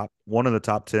got one of the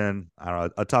top 10,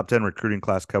 a top 10 recruiting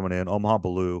class coming in. Omaha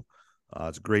Baloo.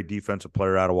 It's a great defensive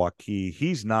player out of Waukee.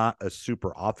 He's not a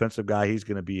super offensive guy. He's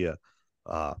going to be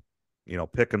a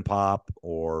pick and pop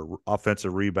or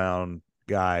offensive rebound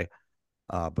guy.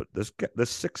 But this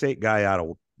 6'8" guy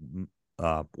out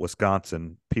of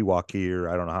Wisconsin, Pewaukee, or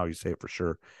I don't know how you say it for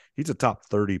sure. He's a top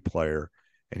 30 player,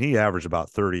 and he averaged about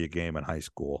 30 a game in high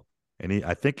school. And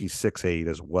I think he's 6'8"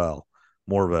 as well,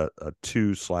 more of a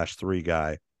 2/3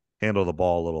 guy, handle the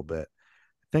ball a little bit.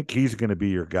 I think he's going to be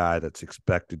your guy that's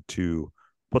expected to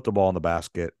put the ball in the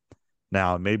basket.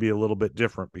 Now, it may be a little bit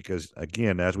different because,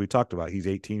 again, as we talked about, he's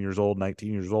 18 years old,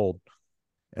 19 years old.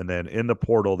 And then in the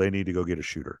portal, they need to go get a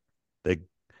shooter.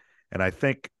 And I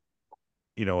think,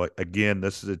 again,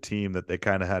 this is a team that they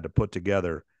kind of had to put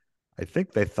together. I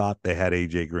think they thought they had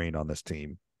A.J. Green on this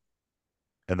team.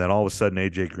 And then all of a sudden,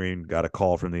 A.J. Green got a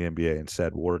call from the NBA and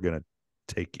said, we're going to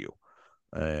take you.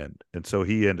 And so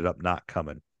he ended up not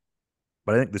coming.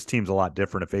 But I think this team's a lot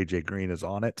different if A.J. Green is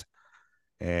on it.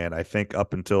 And I think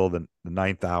up until the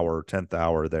 9th hour, 10th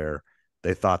hour there,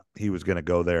 they thought he was going to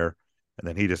go there. And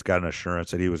then he just got an assurance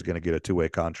that he was going to get a 2-way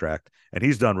contract. And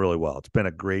he's done really well. It's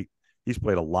been he's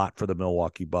played a lot for the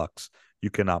Milwaukee Bucks. You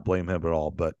cannot blame him at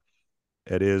all. But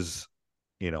it is,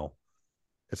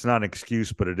 it's not an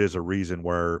excuse, but it is a reason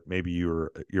where maybe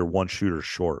you're one shooter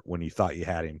short when you thought you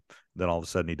had him. Then all of a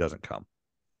sudden he doesn't come.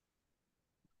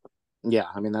 Yeah,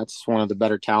 I mean, that's one of the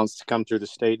better talents to come through the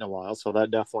state in a while. So that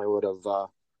definitely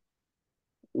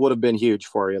would have been huge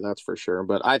for you, that's for sure.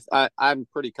 But I'm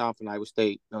pretty confident Iowa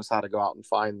State knows how to go out and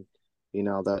find,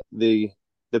 the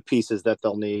pieces that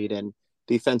they'll need. And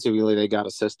defensively, they got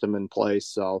a system in place.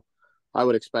 So I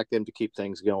would expect them to keep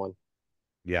things going.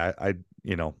 Yeah,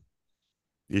 you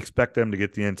expect them to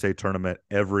get the NCAA tournament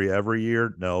every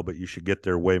year? No, but you should get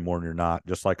there way more than you're not,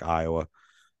 just like Iowa.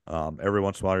 Every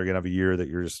once in a while, you're going to have a year that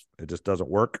it just doesn't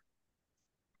work,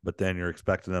 but then you're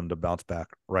expecting them to bounce back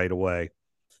right away.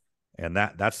 And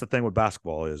that's the thing with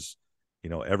basketball is,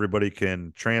 everybody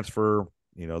can transfer.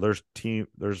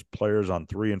 There's players on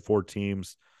 3 and 4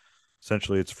 teams.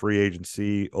 Essentially, it's free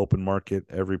agency, open market,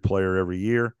 every player every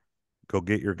year. Go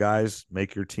get your guys,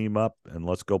 make your team up, and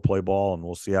let's go play ball, and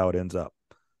we'll see how it ends up.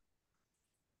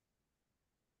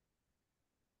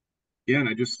 Yeah, and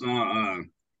I just saw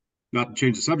not to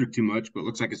change the subject too much, but it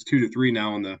looks like it's 2-3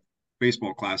 now in the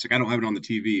baseball classic. I don't have it on the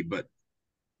TV, but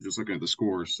just looking at the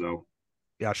scores. So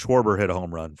yeah, Schwarber hit a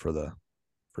home run for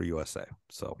USA.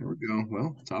 So there we go.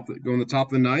 Well, going the top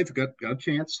of the ninth, got a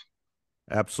chance.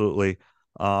 Absolutely.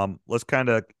 Let's kind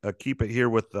of keep it here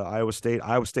with the Iowa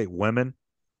State women.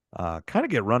 Kind of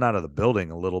get run out of the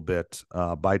building a little bit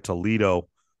by Toledo.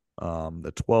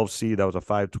 The 12 seed, that was a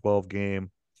 5-12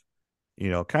 game.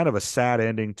 Kind of a sad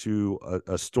ending to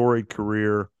a storied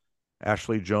career.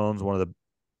 Ashley Jones, one of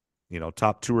the,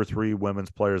 top 2 or 3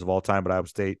 women's players of all time at Iowa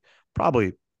State,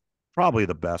 probably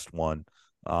the best one,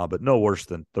 but no worse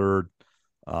than 3rd.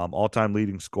 All-time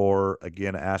leading scorer,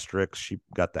 again, asterisk. She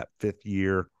got that 5th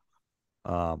year.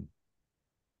 Got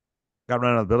run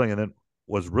out of the building, and then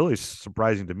was really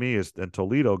surprising to me is then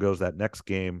Toledo goes that next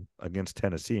game against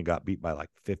Tennessee and got beat by like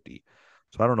 50.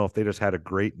 So I don't know if they just had a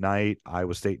great night.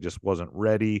 Iowa State just wasn't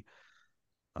ready.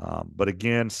 But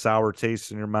again, sour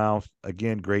taste in your mouth.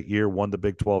 Again, great year, won the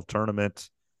Big 12 tournament,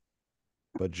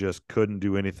 but just couldn't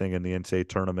do anything in the NCAA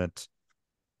tournament.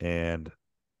 And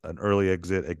an early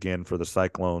exit again for the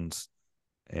Cyclones,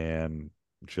 and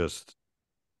just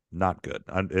not good.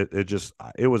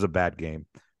 It was a bad game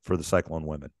for the Cyclone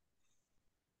women.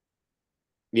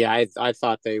 Yeah, I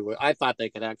thought they would. I thought they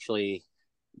could actually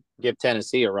give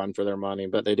Tennessee a run for their money,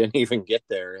 but they didn't even get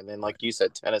there. And then, like you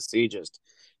said, Tennessee just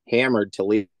hammered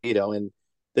Toledo. And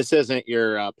this isn't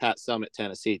your Pat Summitt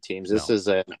Tennessee teams. This is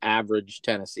an average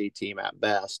Tennessee team at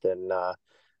best, and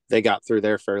they got through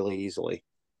there fairly easily.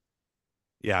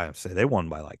 Yeah, I'd say they won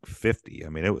by like 50. I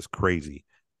mean, it was crazy.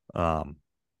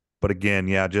 But again,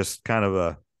 yeah, just kind of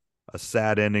a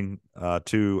sad ending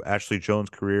to Ashley Jones'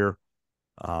 career.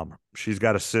 She's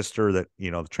got a sister that,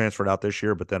 transferred out this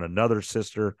year, but then another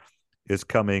sister is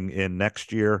coming in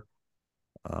next year.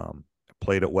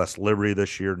 Played at West Liberty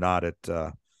this year, not in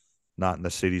the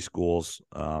city schools,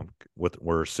 with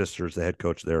where her sister's the head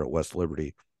coach there at West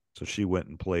Liberty. So she went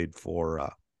and played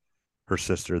for her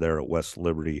sister there at West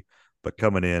Liberty. But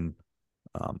coming in,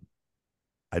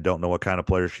 I don't know what kind of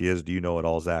player she is. Do you know it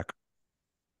all, Zach?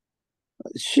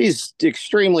 She's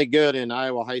extremely good in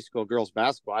Iowa high school girls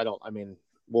basketball.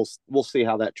 We'll see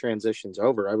how that transitions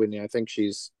over. I think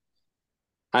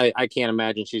I can't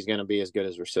imagine she's going to be as good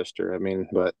as her sister.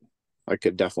 But I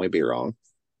could definitely be wrong.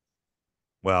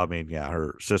 Well,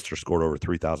 her sister scored over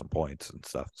 3,000 points and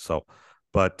stuff. So,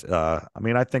 but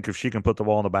I think if she can put the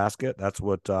ball in the basket, that's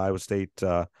what Iowa State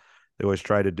they always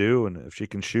try to do. And if she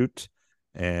can shoot,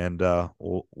 and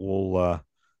we'll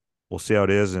see how it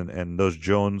is. And those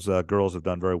Jones girls have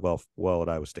done very well at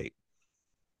Iowa State.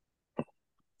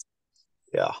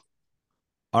 Yeah.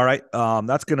 All right.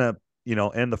 That's gonna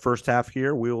end the first half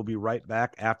here. We will be right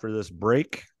back after this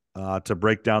break to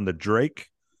break down the Drake,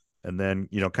 and then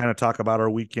kind of talk about our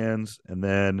weekends, and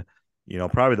then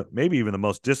probably maybe even the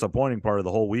most disappointing part of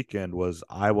the whole weekend was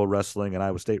Iowa wrestling and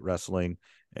Iowa State wrestling,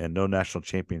 and no national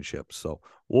championships. So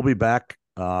we'll be back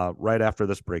right after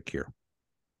this break here.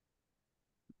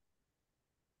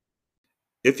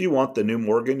 If you want the new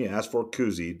Morgan You Asked For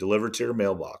koozie delivered to your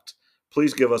mailbox,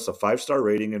 please give us a 5-star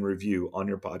rating and review on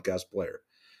your podcast player.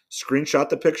 Screenshot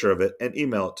the picture of it and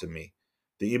email it to me.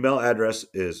 The email address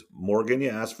is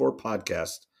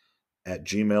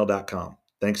morganyouaskforpodcast@gmail.com.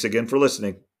 Thanks again for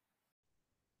listening.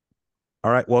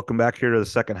 All right, welcome back here to the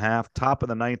second half. Top of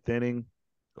the 9th inning.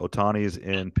 Otani is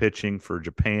in pitching for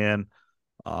Japan.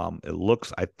 I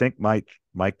think Mike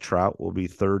Trout will be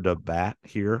third to bat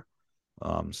here.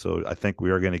 So I think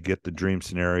we are going to get the dream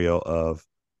scenario of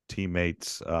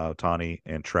teammates, Otani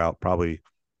and Trout. Probably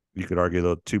you could argue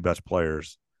the two best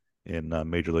players in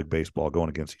Major League Baseball going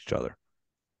against each other.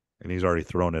 And he's already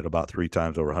thrown it about 3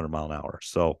 times over 100 mile an hour.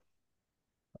 So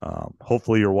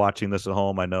hopefully you're watching this at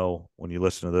home. I know when you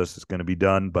listen to this, it's going to be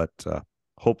done, but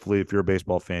hopefully if you're a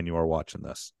baseball fan, you are watching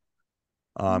this.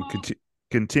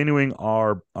 Continuing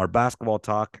our basketball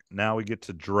talk, now we get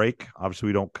to Drake. Obviously,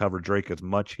 we don't cover Drake as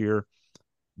much here,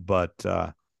 but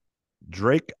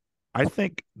Drake, I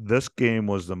think this game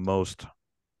was the most,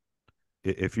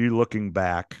 if you're looking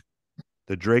back,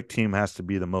 the Drake team has to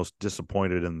be the most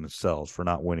disappointed in themselves for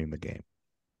not winning the game.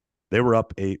 They were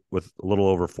up 8 with a little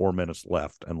over 4 minutes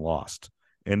left and lost.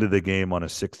 Ended the game on a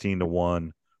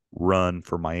 16-1 run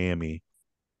for Miami.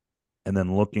 And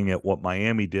then looking at what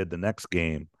Miami did the next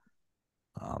game,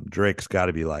 Drake's got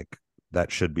to be like,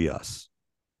 that should be us.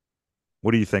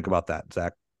 What do you think about that,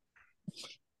 Zach?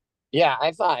 Yeah,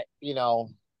 I thought,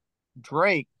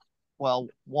 Drake, well,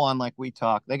 one, like we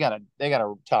talked, they got a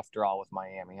tough draw with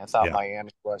Miami. I thought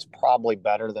Miami was probably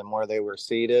better than where they were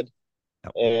seated.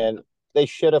 Yep. And they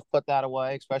should have put that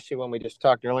away, especially when we just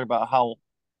talked earlier about how,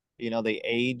 the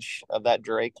age of that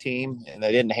Drake team, and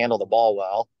they didn't handle the ball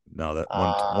well. No, that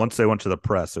once they went to the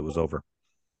press, it was over.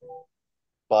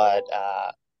 But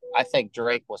I think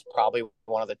Drake was probably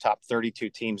one of the top 32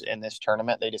 teams in this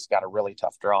tournament. They just got a really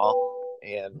tough draw,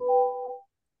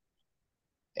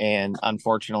 and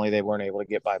unfortunately, they weren't able to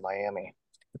get by Miami.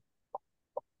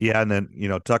 Yeah, and then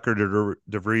Tucker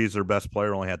DeVries, their best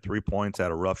player, only had 3 points,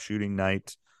 had a rough shooting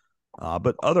night,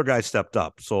 but other guys stepped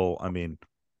up. So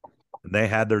they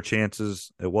had their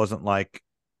chances. It wasn't like,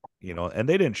 and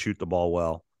they didn't shoot the ball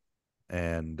well,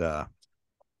 and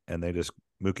they just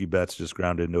Mookie Betts just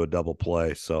grounded into a double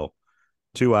play. So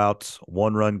 2 outs,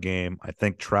 1-run game. I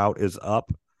think Trout is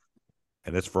up,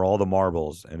 and it's for all the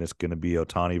marbles, and it's going to be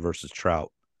Otani versus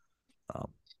Trout.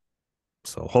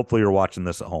 So hopefully you're watching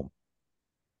this at home.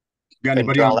 Got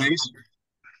anybody on base?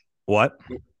 What?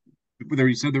 There,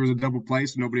 you said there was a double play,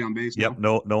 so nobody on base. Yep,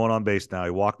 now? no one on base now.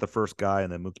 He walked the first guy,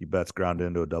 and then Mookie Betts grounded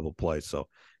into a double play. So,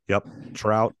 yep,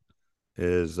 Trout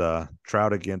is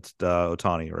Trout against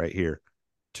Ohtani right here.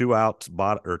 2 outs,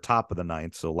 top of the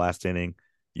ninth. So last inning,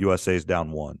 USA's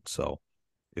down 1. So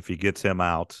if he gets him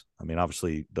out, I mean,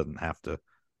 obviously he doesn't have to,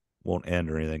 won't end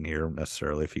or anything here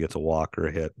necessarily if he gets a walk or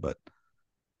a hit, but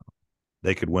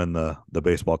they could win the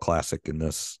baseball classic in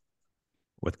this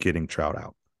with getting Trout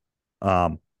out.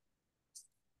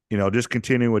 Just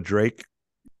continuing with Drake,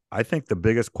 I think the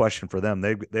biggest question for them,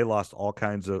 they lost all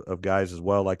kinds of guys as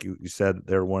well. Like you said,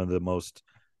 they're one of the most,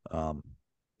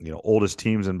 oldest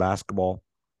teams in basketball.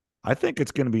 I think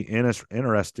it's going to be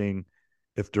interesting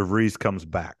if DeVries comes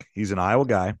back. He's an Iowa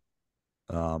guy,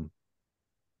 played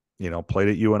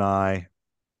at UNI,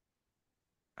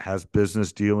 has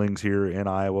business dealings here in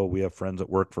Iowa. We have friends that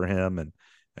work for him,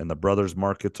 and the brothers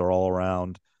markets are all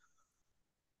around.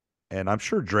 And I'm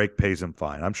sure Drake pays him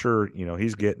fine. I'm sure,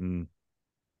 he's getting,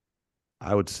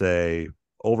 I would say,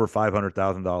 over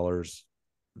 $500,000,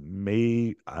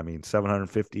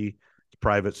 $750. It's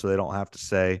private, so they don't have to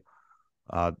say.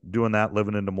 Doing that,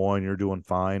 living in Des Moines, you're doing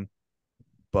fine.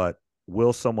 But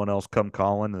will someone else come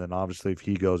calling? And then obviously if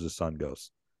he goes, his son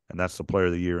goes. And that's the player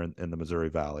of the year in the Missouri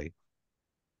Valley.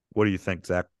 What do you think,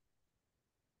 Zach?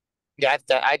 Yeah,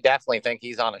 I definitely think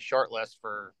he's on a short list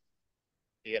for,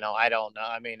 I don't know.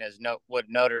 I mean, would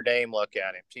Notre Dame look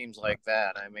at him? Teams like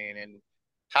that. I mean, and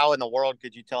how in the world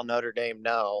could you tell Notre Dame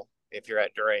no if you're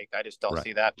at Drake? I just don't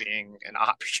see that being an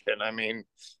option. I mean,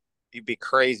 you'd be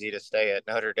crazy to stay at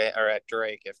Notre Dame or at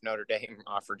Drake if Notre Dame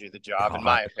offered you the job, in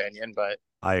my opinion. But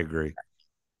I agree.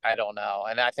 I don't know.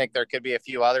 And I think there could be a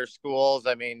few other schools.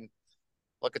 I mean,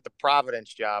 look at the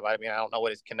Providence job. I mean, I don't know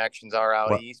what his connections are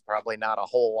out east. Probably not a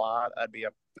whole lot.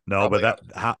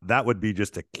 That would be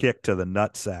just a kick to the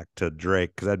nutsack to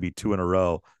Drake, because that'd be 2 in a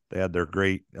row. They had their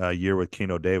great year with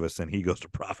Keno Davis, and he goes to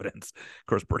Providence. Of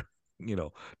course,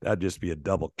 that'd just be a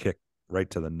double kick right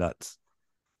to the nuts.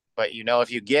 But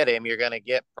if you get him, you're going to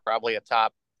get probably a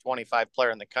top 25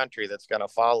 player in the country that's going to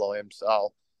follow him.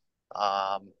 So,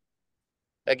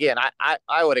 again,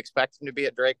 I would expect him to be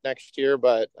at Drake next year,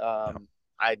 but I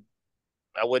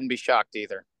wouldn't be shocked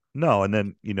either. No, and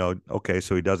then, okay,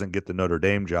 so he doesn't get the Notre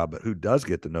Dame job, but who does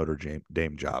get the Notre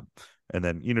Dame job? And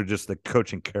then, just the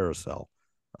coaching carousel.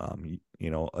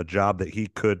 A job that he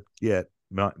could get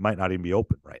might not even be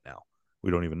open right now. We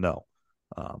don't even know.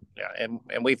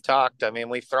 And we've talked. I mean,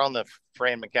 we've thrown the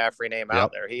Fran McCaffrey name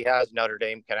out there. He has Notre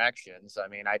Dame connections. I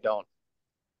mean, I don't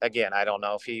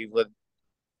know if he would.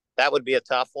 That would be a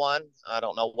tough one. I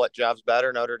don't know what job's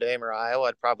better, Notre Dame or Iowa.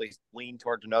 I'd probably lean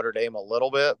towards Notre Dame a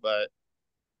little bit, but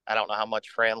I don't know how much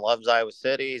Fran loves Iowa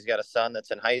City. He's got a son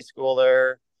that's in high school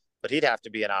there, but he'd have to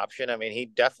be an option. I mean, he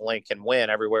definitely can win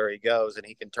everywhere he goes, and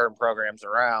he can turn programs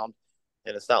around.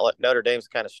 And it's not like Notre Dame's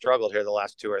kind of struggled here the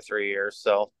last 2 or 3 years.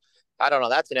 So I don't know.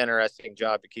 That's an interesting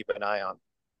job to keep an eye on.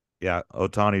 Yeah,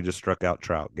 Ohtani just struck out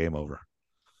Trout. Game over.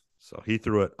 So he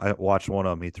threw it. I watched one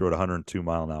of them. He threw it 102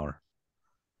 mile an hour.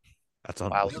 That's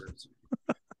unbelievable.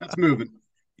 That's moving.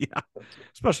 Yeah,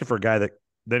 especially for a guy that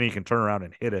then he can turn around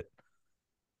and hit it.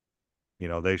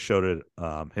 They showed it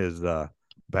his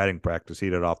batting practice. He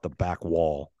hit it off the back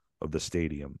wall of the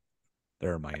stadium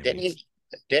there in Miami.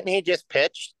 Didn't he just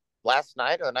pitch last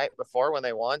night or the night before when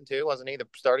they won too? Wasn't he the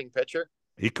starting pitcher?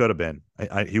 He could have been.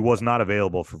 He was not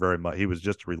available for very much. He was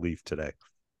just relief today.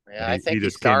 Yeah, I think he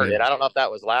started. I don't know if that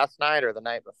was last night or the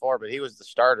night before, but he was the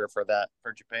starter for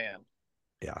Japan.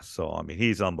 Yeah, so I mean,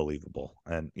 he's unbelievable.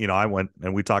 And I went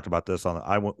and we talked about this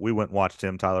we went and watched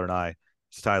him. Tyler and I.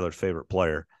 It's Tyler's favorite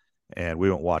player, and we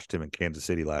went and watched him in Kansas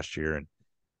City last year. And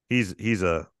he's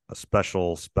a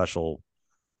special.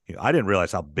 I didn't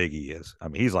realize how big he is. I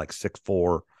mean, he's like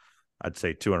 6'4", I'd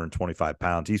say 225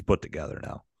 pounds. He's put together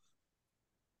now.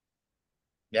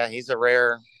 Yeah, he's a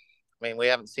rare. I mean, we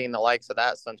haven't seen the likes of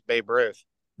that since Babe Ruth.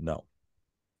 No.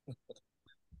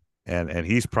 And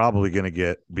he's probably going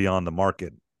to be on the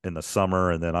market in the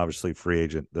summer, and then obviously free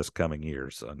agent this coming year.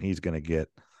 So and he's going to get.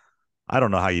 I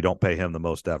don't know how you don't pay him the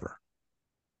most ever.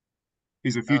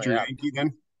 He's a future Yankee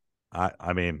then.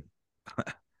 I mean,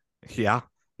 yeah,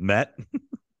 Met.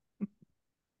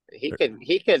 He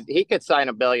could sign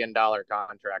 $1 billion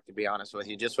contract, to be honest with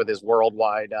you, just with his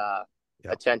worldwide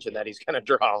attention that he's going to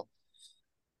draw.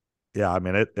 Yeah, I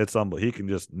mean it's unbelievable. He can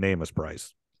just name his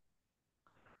price.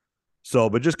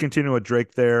 So, but just continue with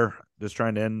Drake there, just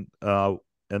trying to end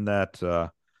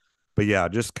that. But yeah,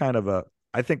 just kind of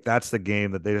I think that's the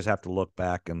game that they just have to look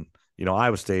back and,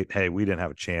 Iowa State, hey, we didn't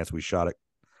have a chance. We shot it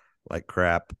like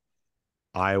crap.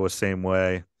 Iowa, same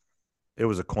way. It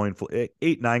was a coin flip.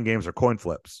 8-9 games are coin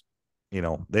flips. they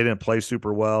didn't play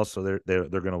super well, so they're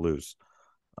going to lose.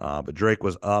 But Drake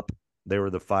was up. They were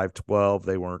the 5-12.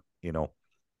 They weren't,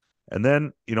 and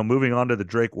then, moving on to the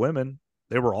Drake women,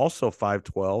 they were also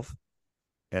 5-12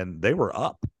 and they were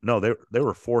up. No, they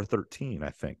were 4-13, I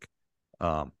think.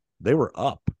 They were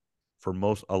up for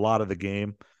a lot of the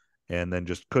game and then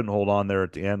just couldn't hold on there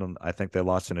at the end. And I think they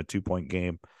lost in a 2-point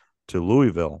game to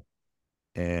Louisville.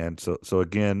 And so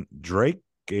again, Drake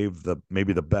gave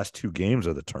maybe the best 2 games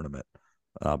of the tournament,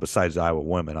 besides Iowa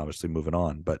women, obviously moving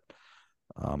on. But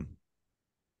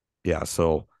yeah,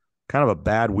 so kind of a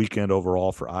bad weekend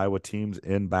overall for Iowa teams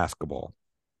in basketball.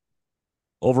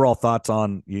 Overall thoughts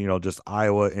on, just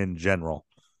Iowa in general,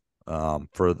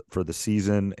 for the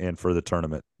season and for the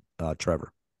tournament,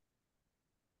 Trevor?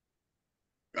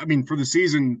 I mean, for the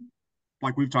season,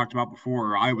 like we've talked about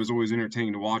before, Iowa's always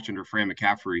entertaining to watch under Fran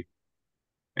McCaffrey,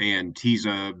 and he's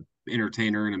a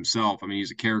entertainer in himself. I mean,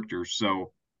 he's a character.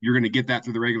 So you're going to get that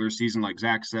through the regular season, like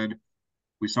Zach said.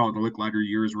 We saw what the Licklider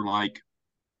years were like.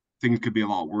 Things could be a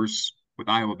lot worse with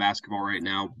Iowa basketball right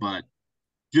now, but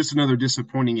just another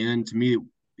disappointing end. To me,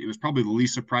 it was probably the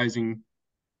least surprising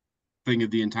thing of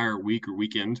the entire week or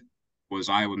weekend was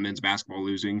Iowa men's basketball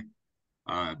losing.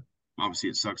 Obviously,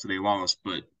 it sucks that they lost,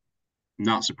 but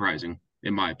not surprising,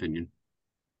 in my opinion.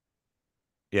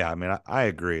 Yeah, I mean, I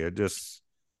agree. It just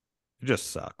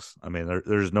sucks. I mean,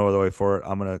 there's no other way for it.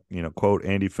 I'm gonna, quote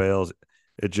Andy Fales.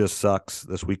 It just sucks.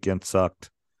 This weekend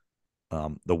sucked.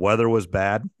 The weather was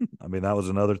bad. I mean, that was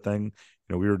another thing.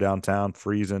 We were downtown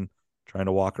freezing, trying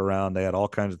to walk around. They had all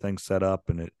kinds of things set up,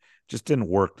 and it just didn't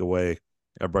work the way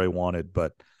everybody wanted.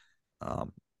 But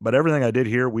everything I did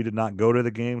hear, we did not go to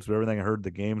the games, but everything I heard,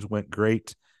 the games went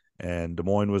great, and Des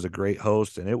Moines was a great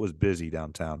host, and it was busy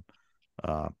downtown.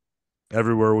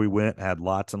 Everywhere we went had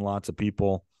lots and lots of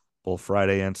people, both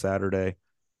Friday and Saturday,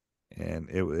 and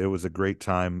it was a great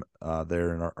time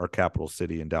there in our capital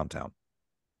city in downtown.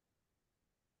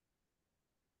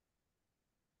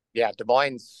 Yeah, Des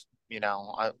Moines,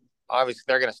 obviously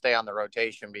they're going to stay on the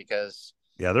rotation because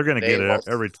they're going to get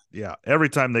it every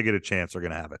time they get a chance, they're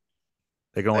going to have it.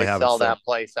 They can only have sell that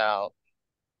place out.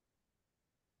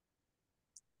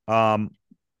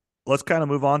 Let's kind of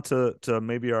move on to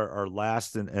maybe our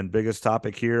last and biggest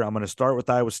topic here. I'm going to start with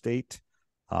Iowa State.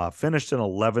 Finished in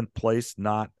 11th place,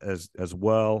 not as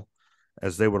well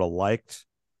as they would have liked.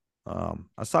 I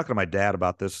was talking to my dad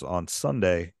about this on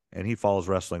Sunday, and he follows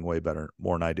wrestling way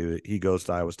more than I do. He goes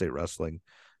to Iowa State wrestling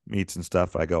meets and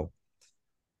stuff. I go,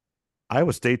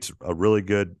 Iowa State's a really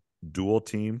good dual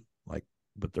team,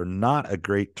 but they're not a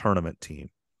great tournament team.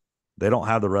 They don't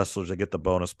have the wrestlers that get the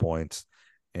bonus points,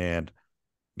 and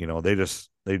they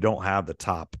don't have the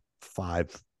top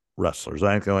 5 wrestlers.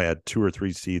 I think they only had 2 or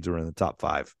 3 seeds who were in the top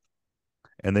 5,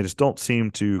 and they just don't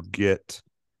seem to get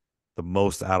the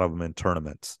most out of them in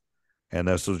tournaments. And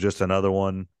this was just another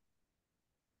one.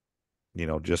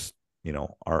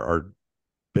 Our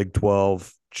Big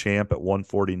 12 champ at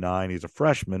 149. He's a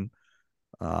freshman.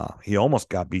 He almost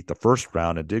got beat the first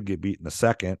round and did get beat in the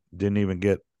second.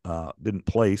 Didn't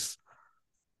place.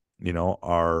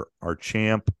 Our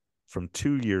champ from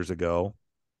 2 years ago.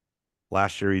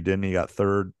 Last year he didn't. He got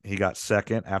third. He got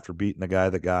second after beating the guy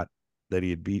that he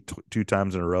had beat 2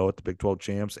 times in a row at the Big 12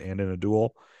 champs and in a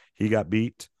duel. He got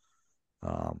beat.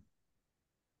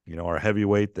 Our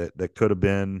heavyweight that could have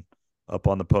been up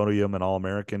on the podium and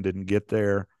All-American didn't get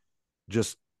there.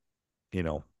 Just,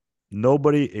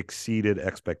 nobody exceeded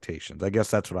expectations. I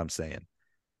guess that's what I'm saying.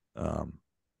 And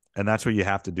that's what you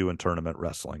have to do in tournament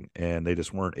wrestling, and they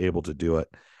just weren't able to do it.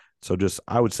 So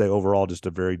I would say overall, just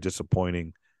a very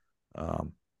disappointing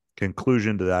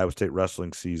conclusion to the Iowa State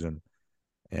wrestling season.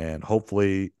 And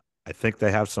hopefully, I think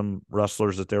they have some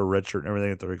wrestlers that they're redshirt and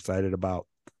everything that they're excited about,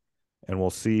 and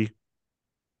we'll see.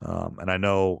 And I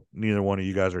know neither one of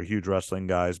you guys are huge wrestling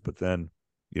guys, but then,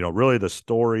 really the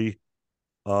story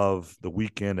of the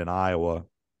weekend in Iowa,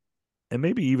 and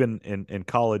maybe even in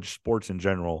college sports in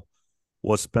general,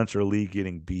 was Spencer Lee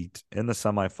getting beat in the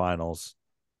semifinals.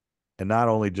 And not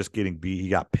only just getting beat, he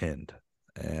got pinned.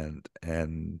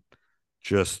 And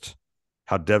just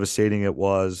how devastating it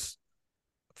was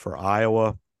for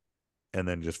Iowa, and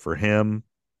then just for him,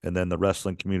 and then the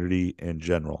wrestling community in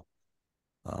general.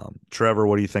 Trevor,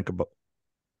 what do you think about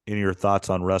any of your thoughts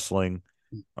on wrestling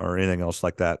or anything else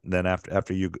like that? And then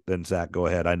after you, then Zach, go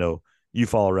ahead. I know you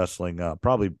follow wrestling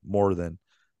probably more than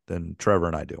Trevor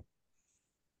and I do.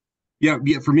 Yeah.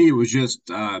 For me, it was just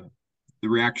the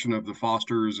reaction of the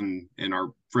Fosters and our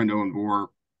friend Owen Bohr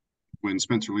when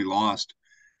Spencer Lee lost.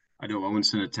 I know Owen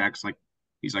sent a text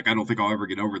he's like, I don't think I'll ever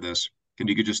get over this. And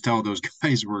you could just tell those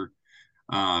guys were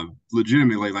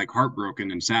legitimately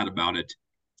heartbroken and sad about it.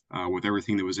 with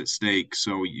everything that was at stake.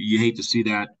 So you hate to see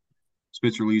that.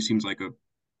 Spencer Lee seems like a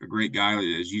great guy.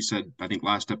 As you said, I think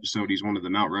last episode, he's one of the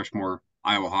Mount Rushmore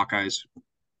Iowa Hawkeyes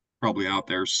probably out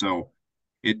there. So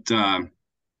it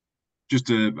just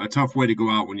a tough way to go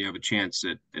out when you have a chance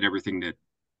at everything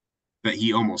that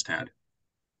he almost had.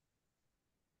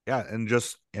 Yeah,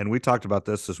 and we talked about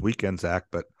this weekend, Zach,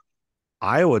 but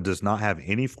Iowa does not have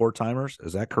any four-timers.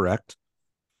 Is that correct?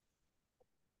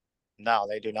 No,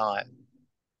 they do not.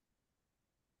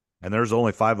 And there's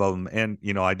only 5 of them. And,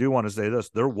 I do want to say this.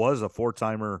 There was a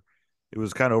four-timer. It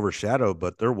was kind of overshadowed,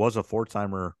 but there was a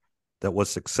four-timer that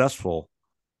was successful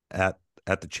at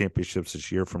the championships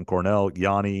this year from Cornell.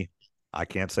 Yanni, I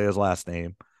can't say his last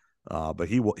name, but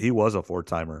he was a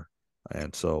four-timer.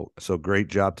 And so great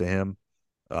job to him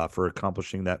for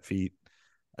accomplishing that feat.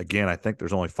 Again, I think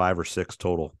there's only 5 or 6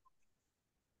 total.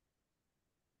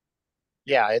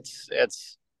 Yeah,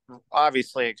 it's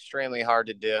obviously extremely hard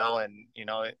to do. And,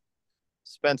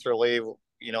 Spencer Lee,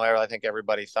 I think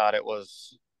everybody thought it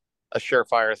was a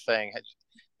surefire thing.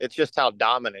 It's just how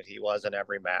dominant he was in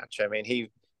every match. I mean, he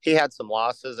had some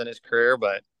losses in his career,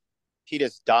 but he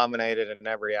just dominated in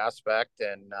every aspect.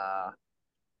 And,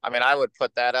 I would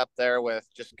put that up there with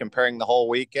just comparing the whole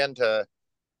weekend to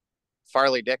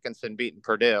Farley Dickinson beating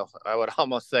Purdue. I would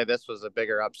almost say this was a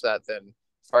bigger upset than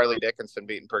Farley Dickinson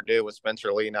beating Purdue with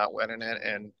Spencer Lee not winning it.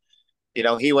 And,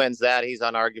 he wins that. He's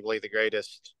unarguably the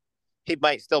greatest. He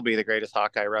might still be the greatest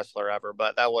Hawkeye wrestler ever,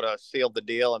 but that would have sealed the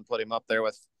deal and put him up there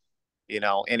with,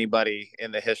 anybody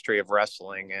in the history of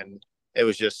wrestling. And it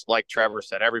was just like Trevor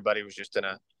said, everybody was just in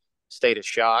a state of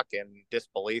shock and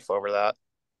disbelief over that.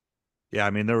 Yeah,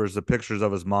 there was the pictures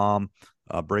of his mom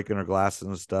breaking her glasses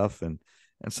and stuff, and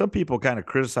some people kind of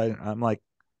criticize. I'm like,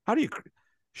 how do you?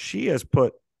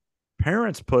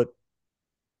 Parents put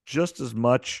just as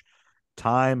much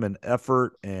time and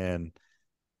effort and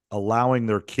allowing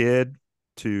their kid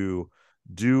to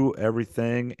do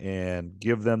everything and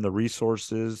give them the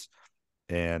resources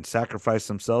and sacrifice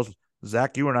themselves.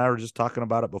 Zach, you and I were just talking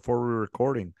about it before we were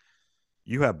recording.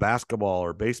 You have basketball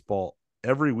or baseball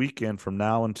every weekend from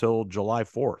now until July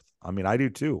 4th. I do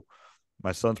too.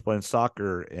 My son's playing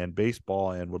soccer and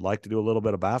baseball and would like to do a little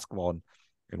bit of basketball,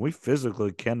 and we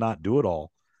physically cannot do it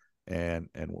all. And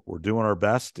we're doing our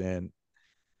best. And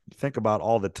you think about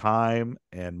all the time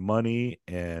and money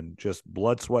and just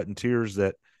blood, sweat, and tears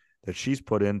that she's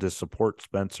put in to support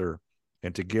Spencer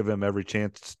and to give him every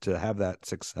chance to have that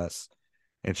success.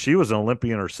 And she was an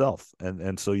Olympian herself.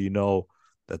 And so,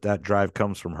 that drive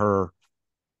comes from her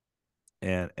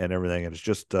and everything. And it's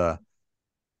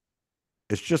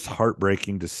just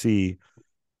heartbreaking to see.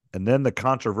 And then the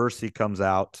controversy comes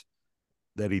out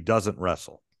that he doesn't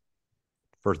wrestle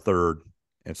for third.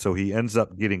 And so he ends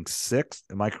up getting 6th.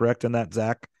 Am I correct in that,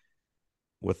 Zach?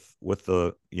 With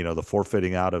the, the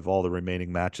forfeiting out of all the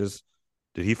remaining matches.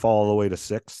 Did he fall all the way to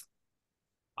 6th?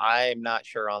 I'm not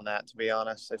sure on that, to be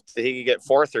honest. If he could get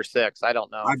 4th or 6th, I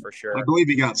don't know for sure. I believe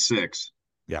he got 6th.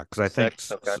 Yeah, because I think,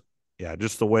 okay. Yeah,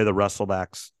 just the way the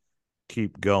wrestlebacks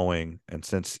keep going. And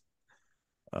since,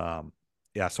 so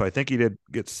I think he did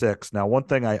get 6th. Now, one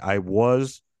thing I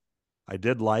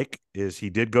did like is he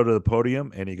did go to the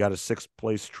podium and he got a 6th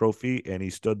place trophy and he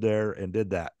stood there and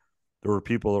did that. There were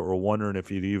people that were wondering if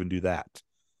he'd even do that.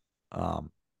 I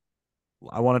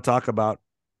want to talk about,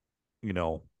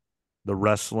 the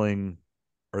wrestling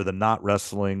or the not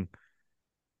wrestling.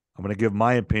 I'm going to give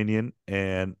my opinion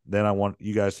and then I want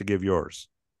you guys to give yours.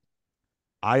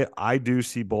 I do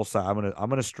see both sides. I'm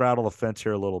going to straddle the fence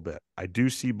here a little bit. I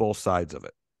do see both sides of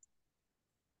it.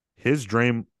 His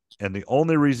dream, and the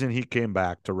only reason he came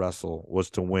back to wrestle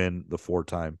was to win the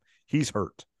 4-time. He's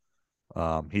hurt.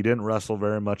 He didn't wrestle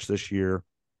very much this year.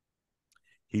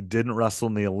 He didn't wrestle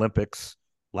in the Olympics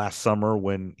last summer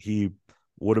when he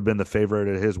would have been the favorite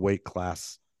at his weight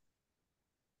class.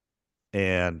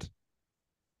 And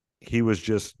he was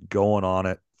just going on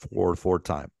it for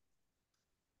 4-time.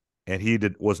 And he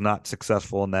was not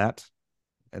successful in that.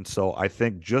 And so I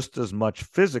think just as much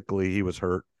physically he was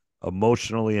hurt,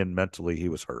 emotionally and mentally he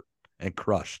was hurt and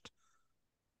crushed.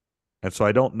 And so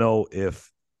I don't know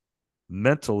if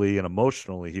mentally and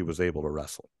emotionally he was able to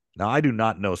wrestle. Now, I do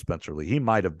not know Spencer Lee. He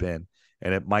might have been,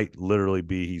 and it might literally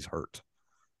be he's hurt.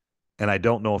 And I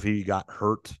don't know if he got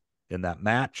hurt in that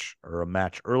match or a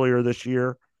match earlier this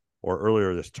year or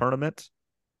earlier this tournament.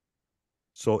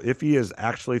 So if he is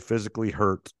actually physically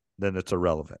hurt, then it's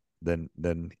irrelevant.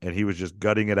 And he was just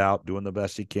gutting it out, doing the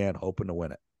best he can, hoping to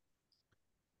win it.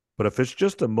 But if it's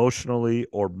just emotionally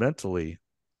or mentally,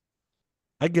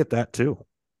 I get that too.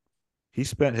 He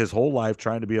spent his whole life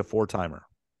trying to be a 4-timer.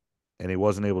 and he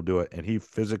wasn't able to do it. And he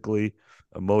physically,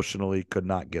 emotionally could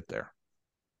not get there.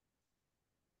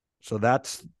 So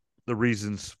that's the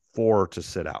reasons for to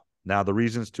sit out. Now, the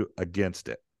reasons to against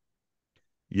it.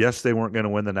 Yes, they weren't going to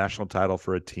win the national title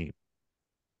for a team,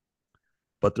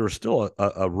 but there was still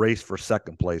a race for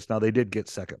second place. Now, they did get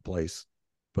second place,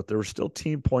 but there were still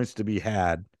team points to be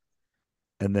had.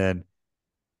 And then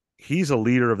he's a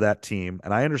leader of that team.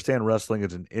 And I understand wrestling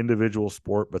is an individual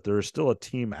sport, but there is still a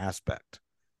team aspect.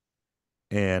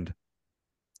 And,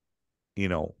 you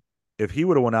know, if he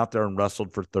would have went out there and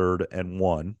wrestled for third and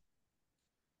won,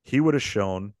 he would have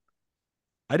shown,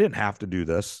 I didn't have to do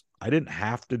this. I didn't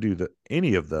have to do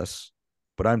any of this,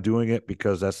 but I'm doing it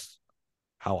because that's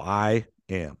how I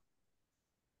am.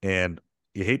 And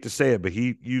you hate to say it, but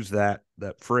he used that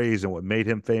phrase, and what made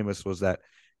him famous was that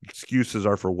excuses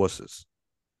are for wusses.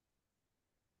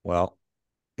 Well,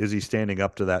 is he standing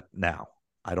up to that now?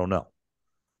 I don't know.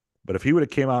 But if he would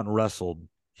have came out and wrestled,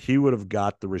 he would have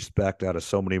got the respect out of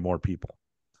so many more people.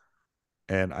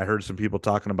 And I heard some people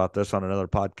talking about this on another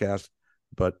podcast,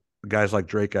 but guys like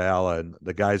Drake Ayala and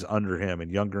the guys under him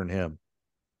and younger than him,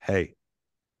 hey,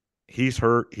 he's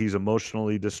hurt. He's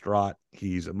emotionally distraught.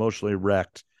 He's emotionally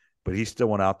wrecked, but he still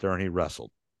went out there and he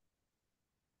wrestled.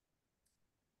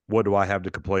 What do I have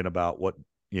to complain about?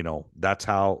 That's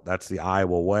the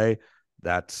Iowa way.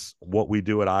 That's what we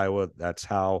do at Iowa. That's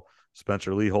how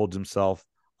Spencer Lee holds himself.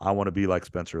 I want to be like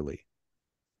Spencer Lee.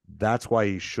 That's why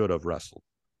he should have wrestled,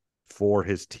 for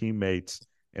his teammates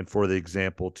and for the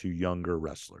example to younger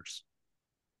wrestlers.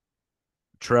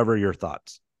 Trevor, your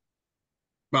thoughts?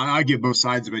 Well, I get both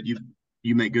sides of it.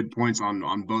 You make good points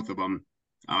on both of them.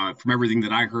 From everything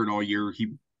that I heard all year,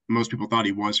 most people thought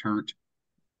he was hurt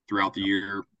throughout the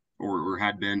year or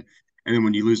had been. And then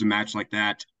when you lose a match like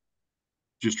that,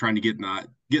 just trying to get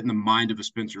in the mind of a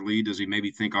Spencer Lee, does he maybe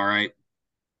think, all right,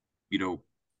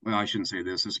 well, I shouldn't say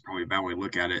this. This is probably a bad way to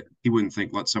look at it. He wouldn't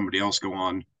think, let somebody else go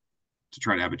on to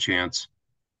try to have a chance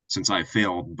since I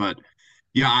failed. But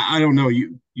yeah, I don't know.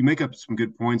 You make up some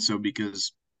good points though,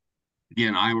 because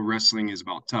again, Iowa wrestling is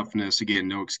about toughness. Again,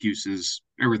 no excuses,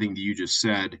 everything that you just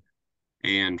said.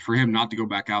 And for him not to go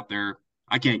back out there,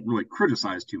 I can't really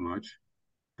criticize too much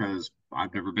because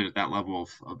I've never been at that level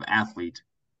of athlete.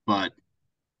 But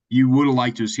you would have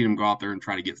liked to have seen him go out there and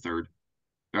try to get third.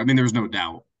 I mean, there's no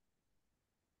doubt.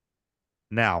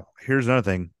 Now, here's another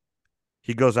thing.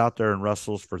 He goes out there and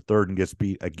wrestles for third and gets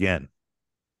beat again.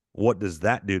 What does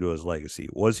that do to his legacy?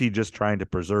 Was he just trying to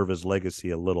preserve his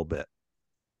legacy a little bit?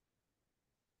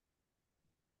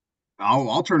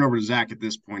 I'll turn over to Zach at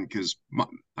this point because, like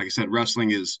I said,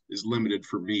 wrestling is limited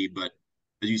for me. But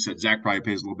as you said, Zach probably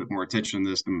pays a little bit more attention to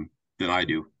this than I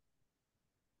do.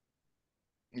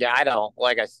 Yeah, I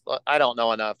don't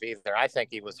know enough either. I think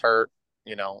he was hurt.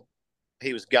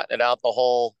 He was gutting it out the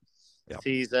whole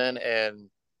season, and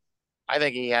I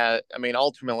think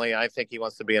ultimately, I think he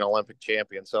wants to be an Olympic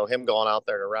champion. So him going out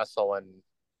there to wrestle and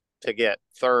to get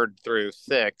third through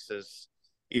six is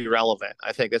irrelevant.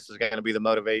 I think this is going to be the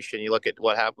motivation. You look at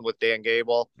what happened with Dan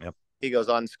Gable. Yep. He goes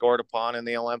unscored upon in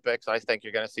the Olympics. I think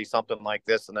you're going to see something like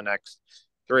this in the next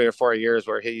 3 or 4 years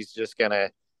where he's going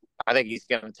to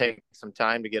take some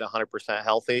time to get 100%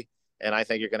 healthy. And I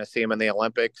think you're going to see him in the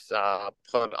Olympics,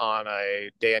 put on a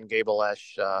Dan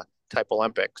Gable-esque type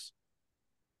Olympics.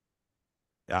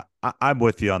 Yeah, I'm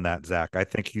with you on that, Zach. I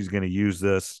think he's going to use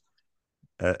this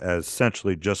as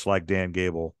essentially just like Dan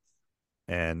Gable.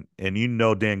 And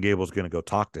Dan Gable's going to go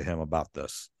talk to him about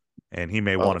this. And he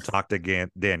may want to talk to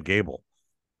Dan Gable.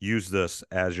 Use this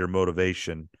as your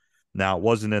motivation. Now, it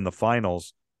wasn't in the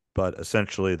finals, but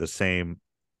essentially the same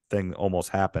thing almost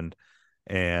happened.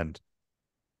 And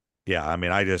yeah, I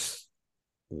mean,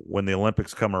 when the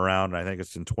Olympics come around, I think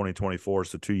it's in 2024,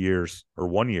 so 2 years or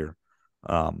 1 year,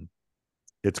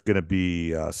 it's going to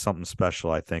be something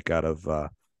special, I think, out of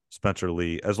Spencer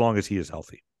Lee, as long as he is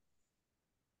healthy.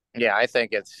 Yeah, I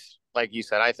think it's like you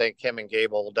said. I think him and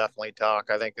Gable will definitely talk.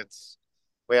 I think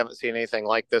we haven't seen anything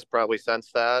like this probably since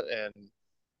that, and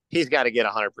he's got to get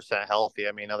 100% healthy.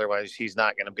 I mean, otherwise he's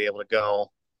not going to be able to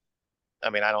go.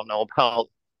 I mean, I don't know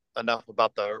enough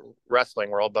about the wrestling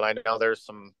world, but I know there's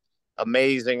some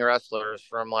amazing wrestlers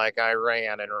from like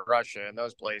Iran and Russia and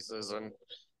those places, and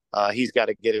he's got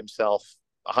to get himself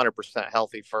 100%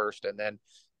 healthy first, and then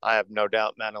I have no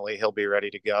doubt mentally he'll be ready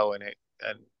to go, and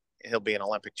he'll be an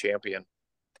Olympic champion.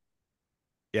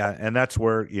 Yeah, and that's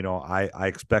where, I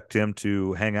expect him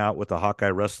to hang out with the Hawkeye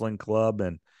Wrestling Club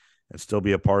and still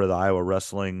be a part of the Iowa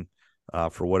wrestling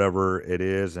for whatever it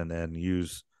is, and then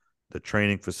use the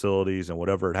training facilities and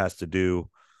whatever it has to do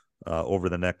over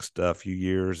the next few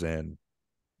years. And,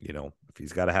 if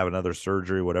he's got to have another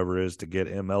surgery, whatever it is to get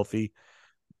him healthy,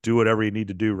 do whatever you need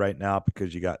to do right now,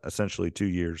 because you got essentially 2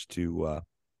 years to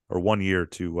or 1 year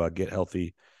to get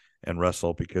healthy and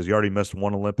wrestle, because he already missed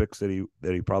one Olympics that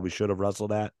he probably should have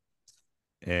wrestled at,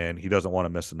 and he doesn't want to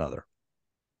miss another.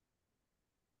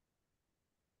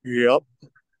 Yep.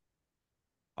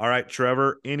 All right,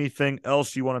 Trevor, anything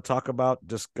else you want to talk about,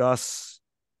 discuss,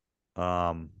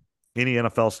 any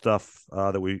NFL stuff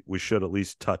that we should at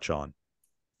least touch on?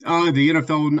 The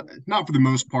NFL, not for the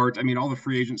most part. I mean, all the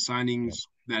free agent signings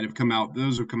that have come out,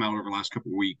 those have come out over the last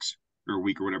couple of weeks or a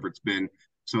week or whatever it's been.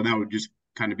 So that would just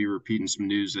kind of be repeating some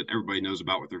news that everybody knows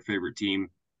about with their favorite team.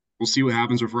 We'll see what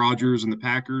happens with Rodgers and the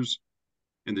Packers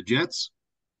and the Jets.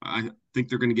 I think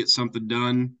they're going to get something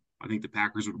done. I think the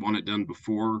Packers would want it done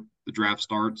before the draft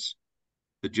starts.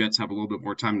 The Jets have a little bit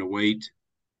more time to wait.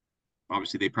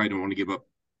 Obviously, they probably don't want to give up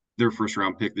their first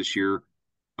round pick this year.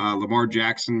 Lamar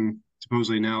Jackson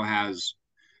supposedly now has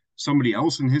somebody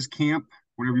else in his camp,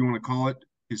 whatever you want to call it,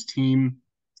 his team,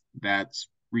 that's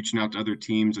reaching out to other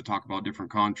teams to talk about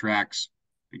different contracts.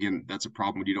 Again, that's a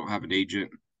problem when you don't have an agent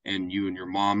and you and your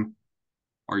mom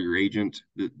are your agent.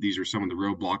 These are some of the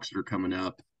roadblocks that are coming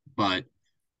up. But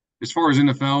as far as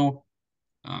NFL,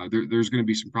 there's going to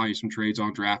be probably some trades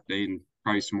on draft day and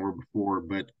probably some more before,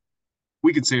 but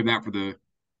we could save that for the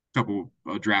couple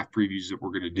draft previews that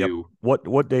we're going to do.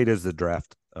 What date is the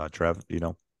draft, Trev? Do you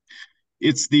know?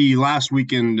 It's the last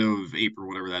weekend of April,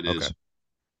 whatever that is. Okay.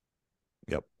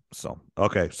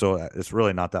 Yep. So it's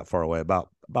really not that far away. About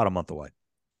a month away.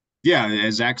 Yeah,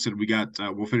 as Zach said,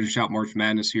 we'll finish out March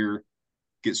Madness here,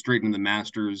 get straight into the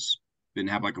Masters, then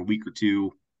have like a week or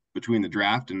two between the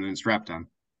draft, and then it's draft time.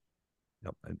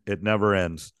 Yep. It never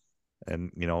ends.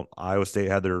 And Iowa State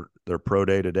had their pro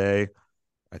day today.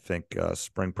 I think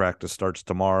spring practice starts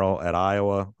tomorrow at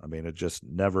Iowa. I mean, it just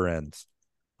never ends.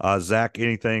 Zach,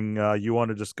 anything you want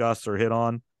to discuss or hit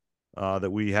on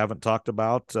that we haven't talked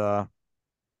about that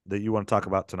you want to talk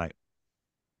about tonight?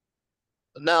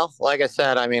 No, like I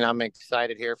said, I mean, I'm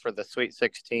excited here for the Sweet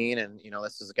 16, and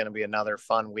this is going to be another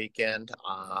fun weekend.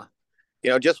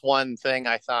 Just one thing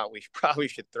I thought we probably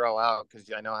should throw out, because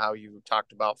I know how you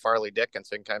talked about Farley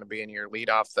Dickinson kind of being your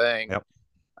leadoff thing. Yep.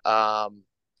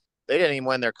 They didn't even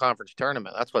win their conference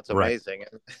tournament. That's what's amazing.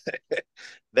 Right.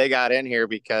 They got in here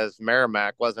because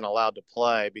Merrimack wasn't allowed to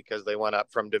play because they went up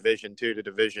from Division II to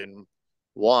Division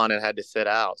I and had to sit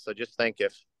out. So just think,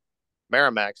 if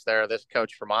Merrimack's there, this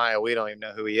coach from Iowa, we don't even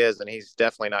know who he is, and he's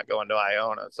definitely not going to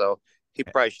Iona. So he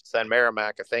probably should send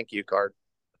Merrimack a thank you card.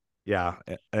 Yeah,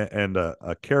 and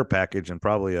a care package, and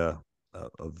probably a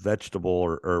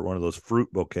vegetable or one of those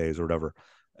fruit bouquets or whatever.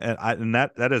 And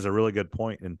that is a really good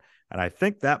point. And I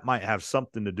think that might have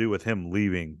something to do with him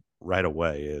leaving right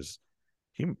away. Is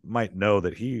he might know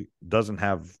that he doesn't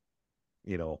have,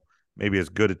 maybe as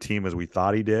good a team as we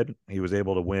thought he did. He was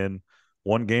able to win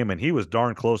one game, and he was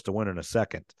darn close to winning a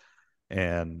second.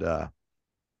 And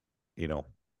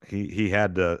he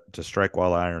had to strike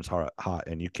while the iron's hot,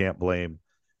 and you can't blame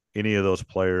any of those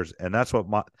players. And that's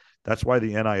why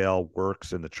the NIL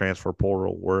works and the transfer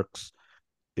portal works,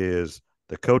 is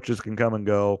the coaches can come and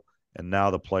go, and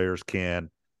now the players can.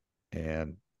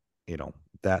 And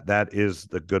that is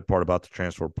the good part about the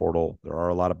transfer portal. There are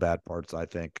a lot of bad parts, I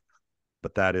think,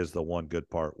 but that is the one good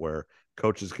part, where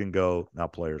coaches can go, now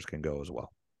players can go as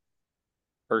well.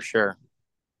 For sure.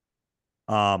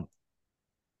 My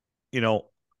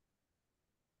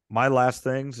last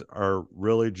things are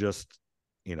really just,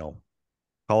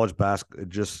 college basketball. It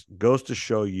just goes to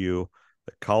show you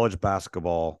that college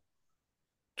basketball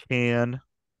can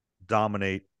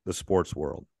dominate the sports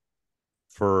world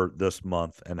for this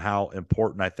month, and how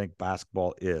important I think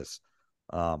basketball is.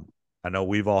 I know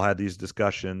we've all had these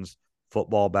discussions,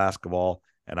 football, basketball,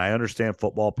 and I understand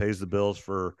football pays the bills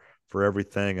for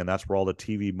everything, and that's where all the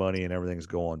TV money and everything's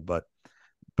going. But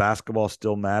basketball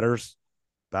still matters.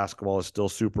 Basketball is still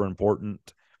super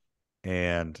important.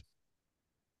 And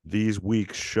these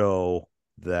weeks show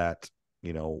that,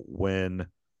 when,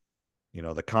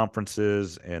 the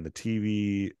conferences and the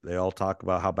TV, they all talk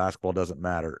about how basketball doesn't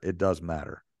matter. It does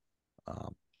matter.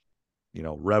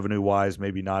 Revenue wise,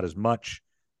 maybe not as much,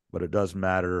 but it does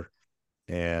matter.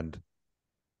 And,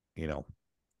 I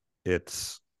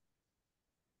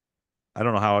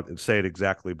don't know how to say it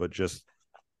exactly, but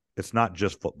it's not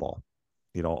just football.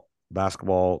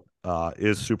 Basketball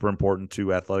is super important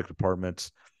to athletic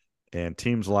departments, and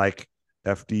teams like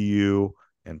FDU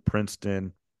and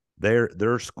Princeton,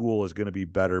 their school is going to be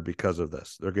better because of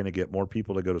this. They're going to get more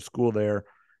people to go to school there.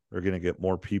 They're going to get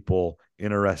more people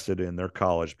interested in their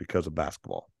college because of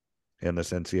basketball in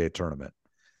this NCAA tournament.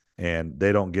 And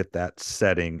they don't get that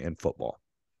setting in football.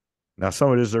 Now,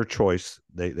 some of it is their choice.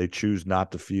 They choose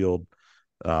not to field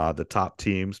the top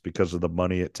teams because of the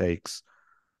money it takes.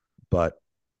 But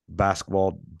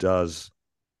basketball does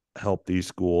help these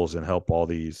schools and help all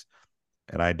these.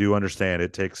 And I do understand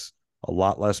it takes a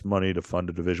lot less money to fund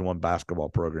a Division I basketball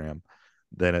program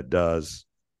than it does,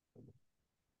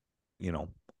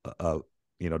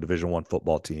 Division I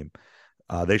football team.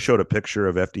 They showed a picture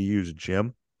of FDU's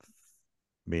gym.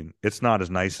 I mean, it's not as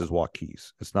nice as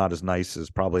Waukees. It's not as nice as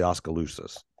probably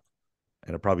Oskaloosa's,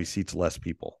 and it probably seats less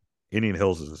people. Indian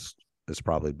Hills is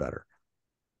probably better.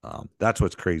 That's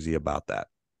what's crazy about that.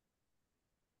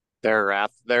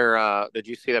 Did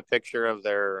you see the picture of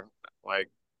their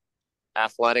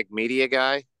athletic media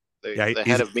guy, the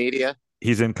head of media?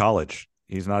 He's in college.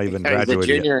 He's not even graduated. He's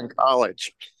a junior in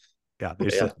college. Yeah,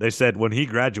 they said when he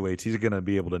graduates, he's going to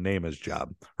be able to name his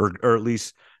job, or at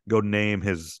least go name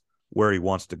where he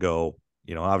wants to go.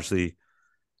 Obviously,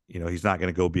 he's not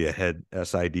going to go be a head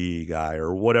SID guy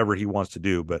or whatever he wants to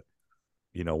do, but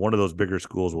one of those bigger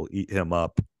schools will eat him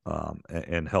up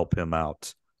and help him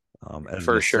out as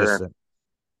for an sure assistant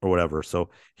or whatever.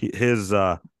 So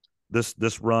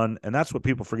this run, and that's what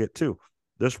people forget too.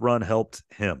 This run helped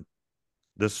him.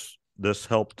 This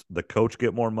helped the coach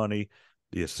get more money.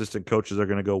 The assistant coaches are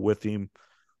going to go with him.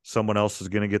 Someone else is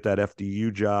going to get that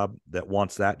FDU job that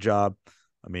wants that job.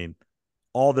 I mean,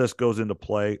 all this goes into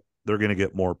play. They're going to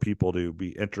get more people to be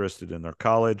interested in their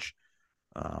college.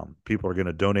 People are going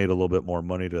to donate a little bit more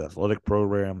money to the athletic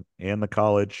program and the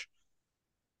college.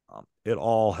 It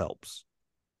all helps.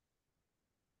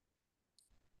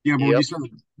 Yeah, well,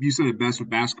 you said it best with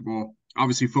basketball.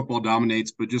 Obviously, football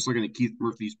dominates, but just looking at Keith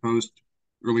Murphy's post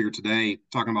earlier today,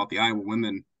 talking about the Iowa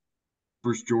women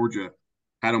versus Georgia,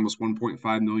 had almost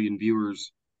 1.5 million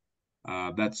viewers.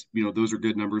 That's those are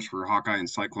good numbers for Hawkeye and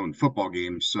Cyclone football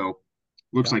games. So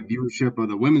looks like viewership of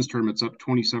the women's tournament's up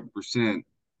 27%.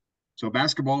 So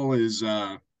basketball is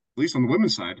at least on the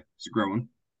women's side is growing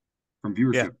from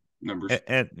viewership numbers.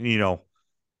 And a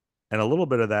little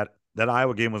bit of that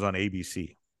Iowa game was on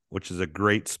ABC, which is a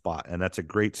great spot, and that's a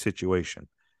great situation.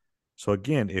 So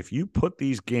again, if you put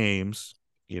these games,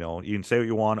 you can say what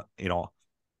you want,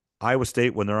 Iowa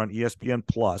State, when they're on ESPN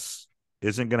Plus,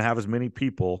 isn't going to have as many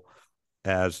people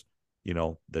as,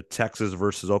 the Texas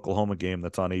versus Oklahoma game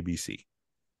that's on ABC,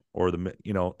 or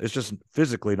it's just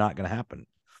physically not going to happen.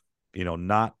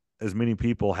 Not as many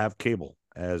people have cable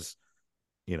as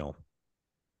ABC,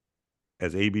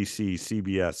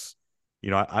 CBS.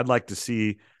 I'd like to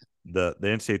see the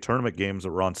NCAA tournament games that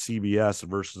were on CBS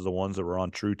versus the ones that were on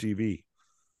True TV,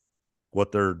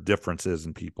 what their difference is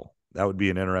in people. That would be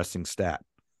an interesting stat.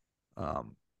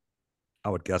 I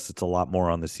would guess it's a lot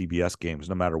more on the CBS games,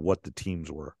 no matter what the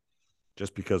teams were,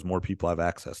 just because more people have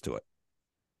access to it.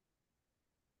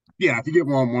 Yeah, if you get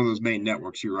one of those main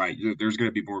networks, you're right. There's going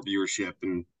to be more viewership.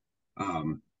 And like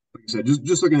I said,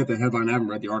 just looking at the headline, I haven't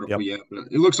read the article yet, but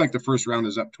it looks like the first round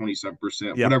is up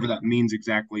 27%, whatever that means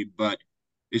exactly. But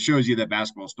it shows you that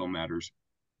basketball still matters.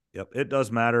 Yep, it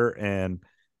does matter, and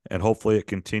hopefully it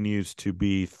continues to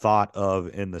be thought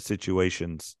of in the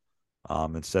situations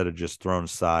instead of just thrown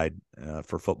aside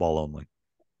for football only.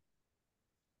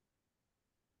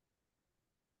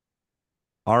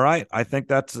 All right, I think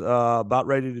that's about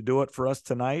ready to do it for us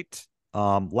tonight.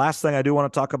 Last thing I do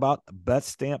want to talk about,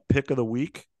 BetStamp pick of the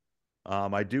week.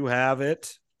 I do have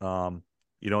it.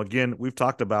 Again, we've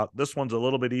talked about this one's a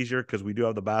little bit easier because we do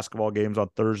have the basketball games on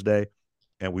Thursday,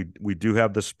 and we do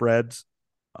have the spreads.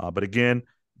 But again,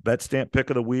 BetStamp pick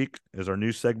of the week is our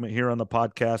new segment here on the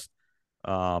podcast.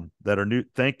 That are new.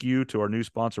 Thank you to our new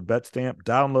sponsor, BetStamp.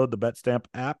 Download the BetStamp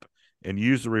app and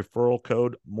use the referral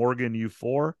code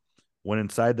MorganU4. When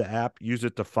inside the app, use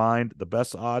it to find the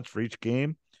best odds for each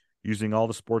game using all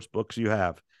the sports books you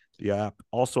have. The app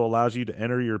also allows you to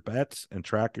enter your bets and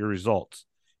track your results.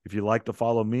 If you'd like to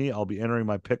follow me, I'll be entering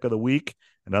my pick of the week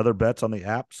and other bets on the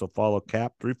app, so follow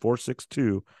Cap3462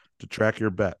 to track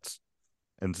your bets.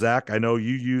 And Zach, I know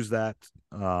you use that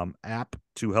app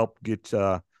to help get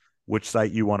which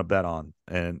site you want to bet on,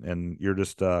 and you're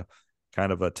just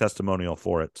kind of a testimonial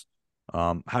for it.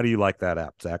 How do you like that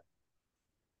app, Zach?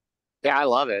 Yeah, I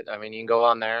love it. I mean, you can go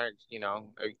on there,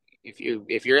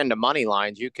 if you're into money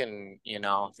lines, you can,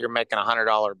 if you're making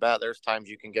 $100 bet, there's times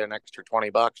you can get an extra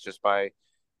 $20 just by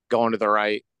going to the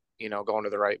right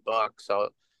book. So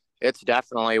it's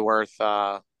definitely worth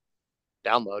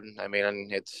downloading. I mean,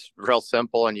 it's real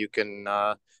simple, and you can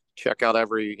check out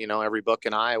every book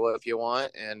in Iowa if you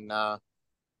want, and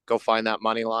go find that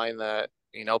money line that,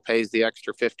 pays the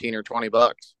extra 15 or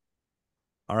 $20.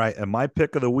 All right. And my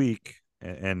pick of the week,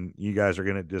 and you guys are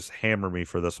going to just hammer me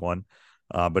for this one,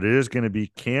 but it is going to be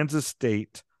Kansas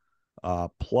State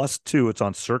 +2. It's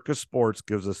on Circus Sports,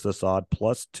 gives us this odd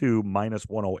 +2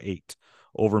 -108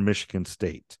 over Michigan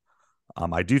State.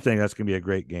 I do think that's going to be a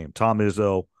great game. Tom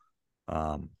Izzo,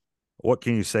 what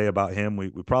can you say about him? We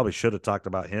probably should have talked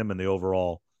about him in the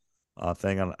overall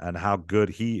thing on how good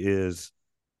he is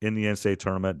in the NCAA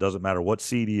tournament. Doesn't matter what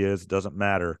seed he is. Doesn't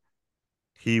matter.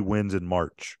 He wins in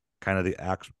March. Kind of the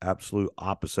absolute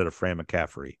opposite of Fran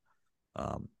McCaffrey.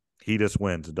 He just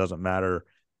wins. It doesn't matter.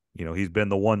 He's been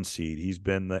the 1 seed. He's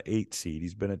been the 8 seed.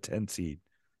 He's been a 10 seed.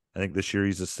 I think this year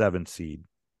he's a 7 seed.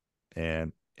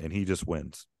 And he just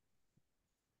wins.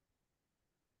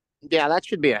 Yeah, that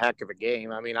should be a heck of a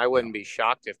game. I mean, I wouldn't be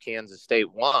shocked if Kansas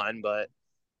State won, but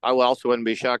I also wouldn't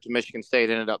be shocked if Michigan State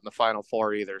ended up in the Final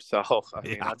Four either. So, I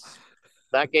mean,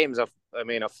 that game's a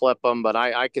flip them, but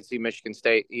I could see Michigan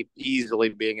State easily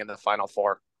being in the Final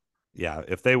Four. Yeah,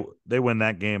 if they win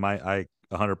that game, I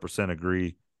 100%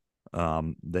 agree.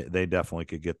 They definitely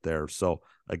could get there. So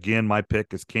again, my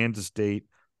pick is Kansas State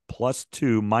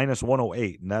 +2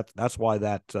 -108, and that's why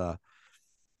that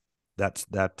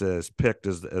is picked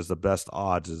as the best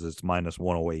odds, is it's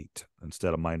 -108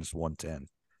 instead of -110.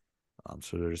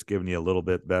 So they're just giving you a little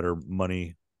bit better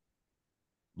money,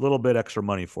 a little bit extra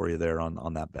money for you there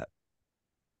on that bet.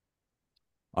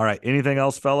 All right, anything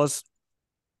else, fellas?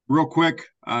 Real quick,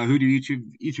 who do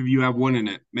each of you have winning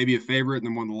it? Maybe a favorite and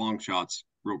then one of the long shots.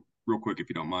 Real quick, if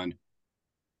you don't mind.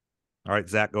 All right,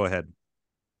 Zach, go ahead.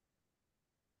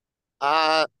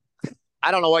 I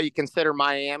don't know what you consider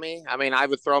Miami. I mean, I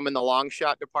would throw them in the long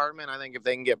shot department. I think if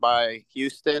they can get by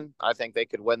Houston, I think they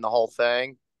could win the whole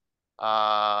thing.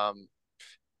 I'd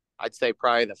say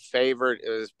probably the favorite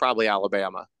is probably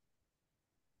Alabama.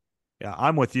 Yeah,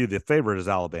 I'm with you. The favorite is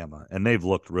Alabama, and they've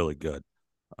looked really good.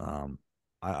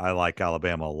 I like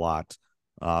Alabama a lot,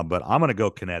 but I'm going to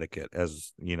go Connecticut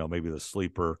as, maybe the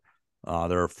sleeper.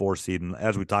 They're a 4 seed, and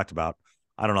as we talked about,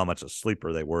 I don't know how much a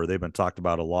sleeper they were. They've been talked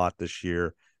about a lot this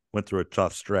year. Went through a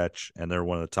tough stretch, and they're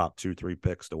one of the top 2-3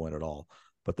 picks to win it all.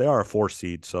 But they are a 4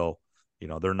 seed, so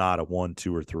they're not a 1,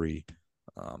 2, or 3.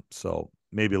 So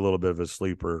maybe a little bit of a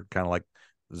sleeper, kind of like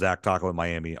Zach talking with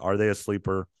Miami. Are they a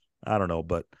sleeper? I don't know,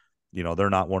 but they're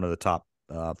not one of the top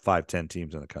 5-10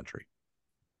 teams in the country.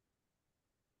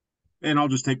 And I'll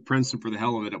just take Princeton for the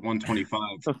hell of it at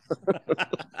 125.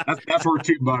 that's worth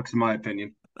 $2 in my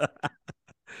opinion.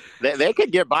 They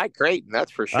could get by Creighton,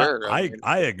 that's for sure.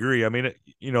 I agree. I mean,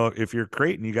 if you're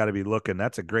Creighton, you got to be looking.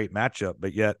 That's a great matchup.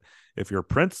 But yet, if you're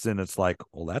Princeton, it's like,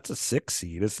 well, that's a 6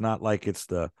 seed. It's not like it's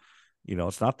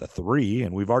it's not the 3,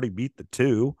 and we've already beat the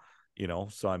 2.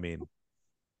 So I mean,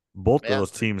 both of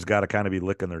those teams got to kind of be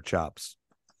licking their chops.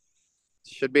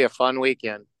 Should be a fun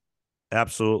weekend.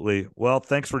 Absolutely. Well,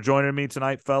 thanks for joining me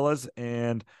tonight, fellas,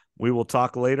 and we will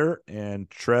talk later. And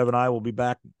Trev and I will be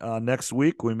back next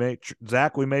week.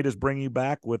 Zach, we may just bring you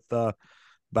back with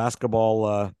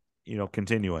basketball,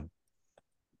 continuing.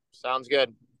 Sounds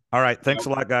good. All right. Thanks a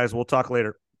lot, guys. We'll talk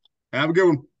later. Have a good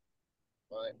one.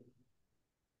 Bye.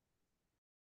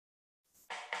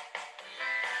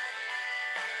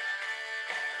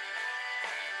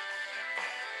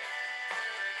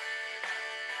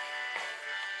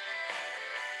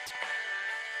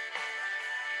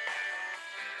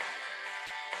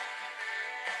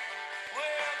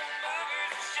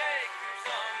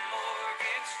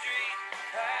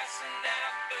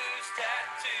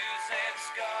 Tattoos and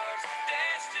scars,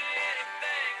 dance to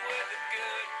anything with a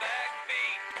good bad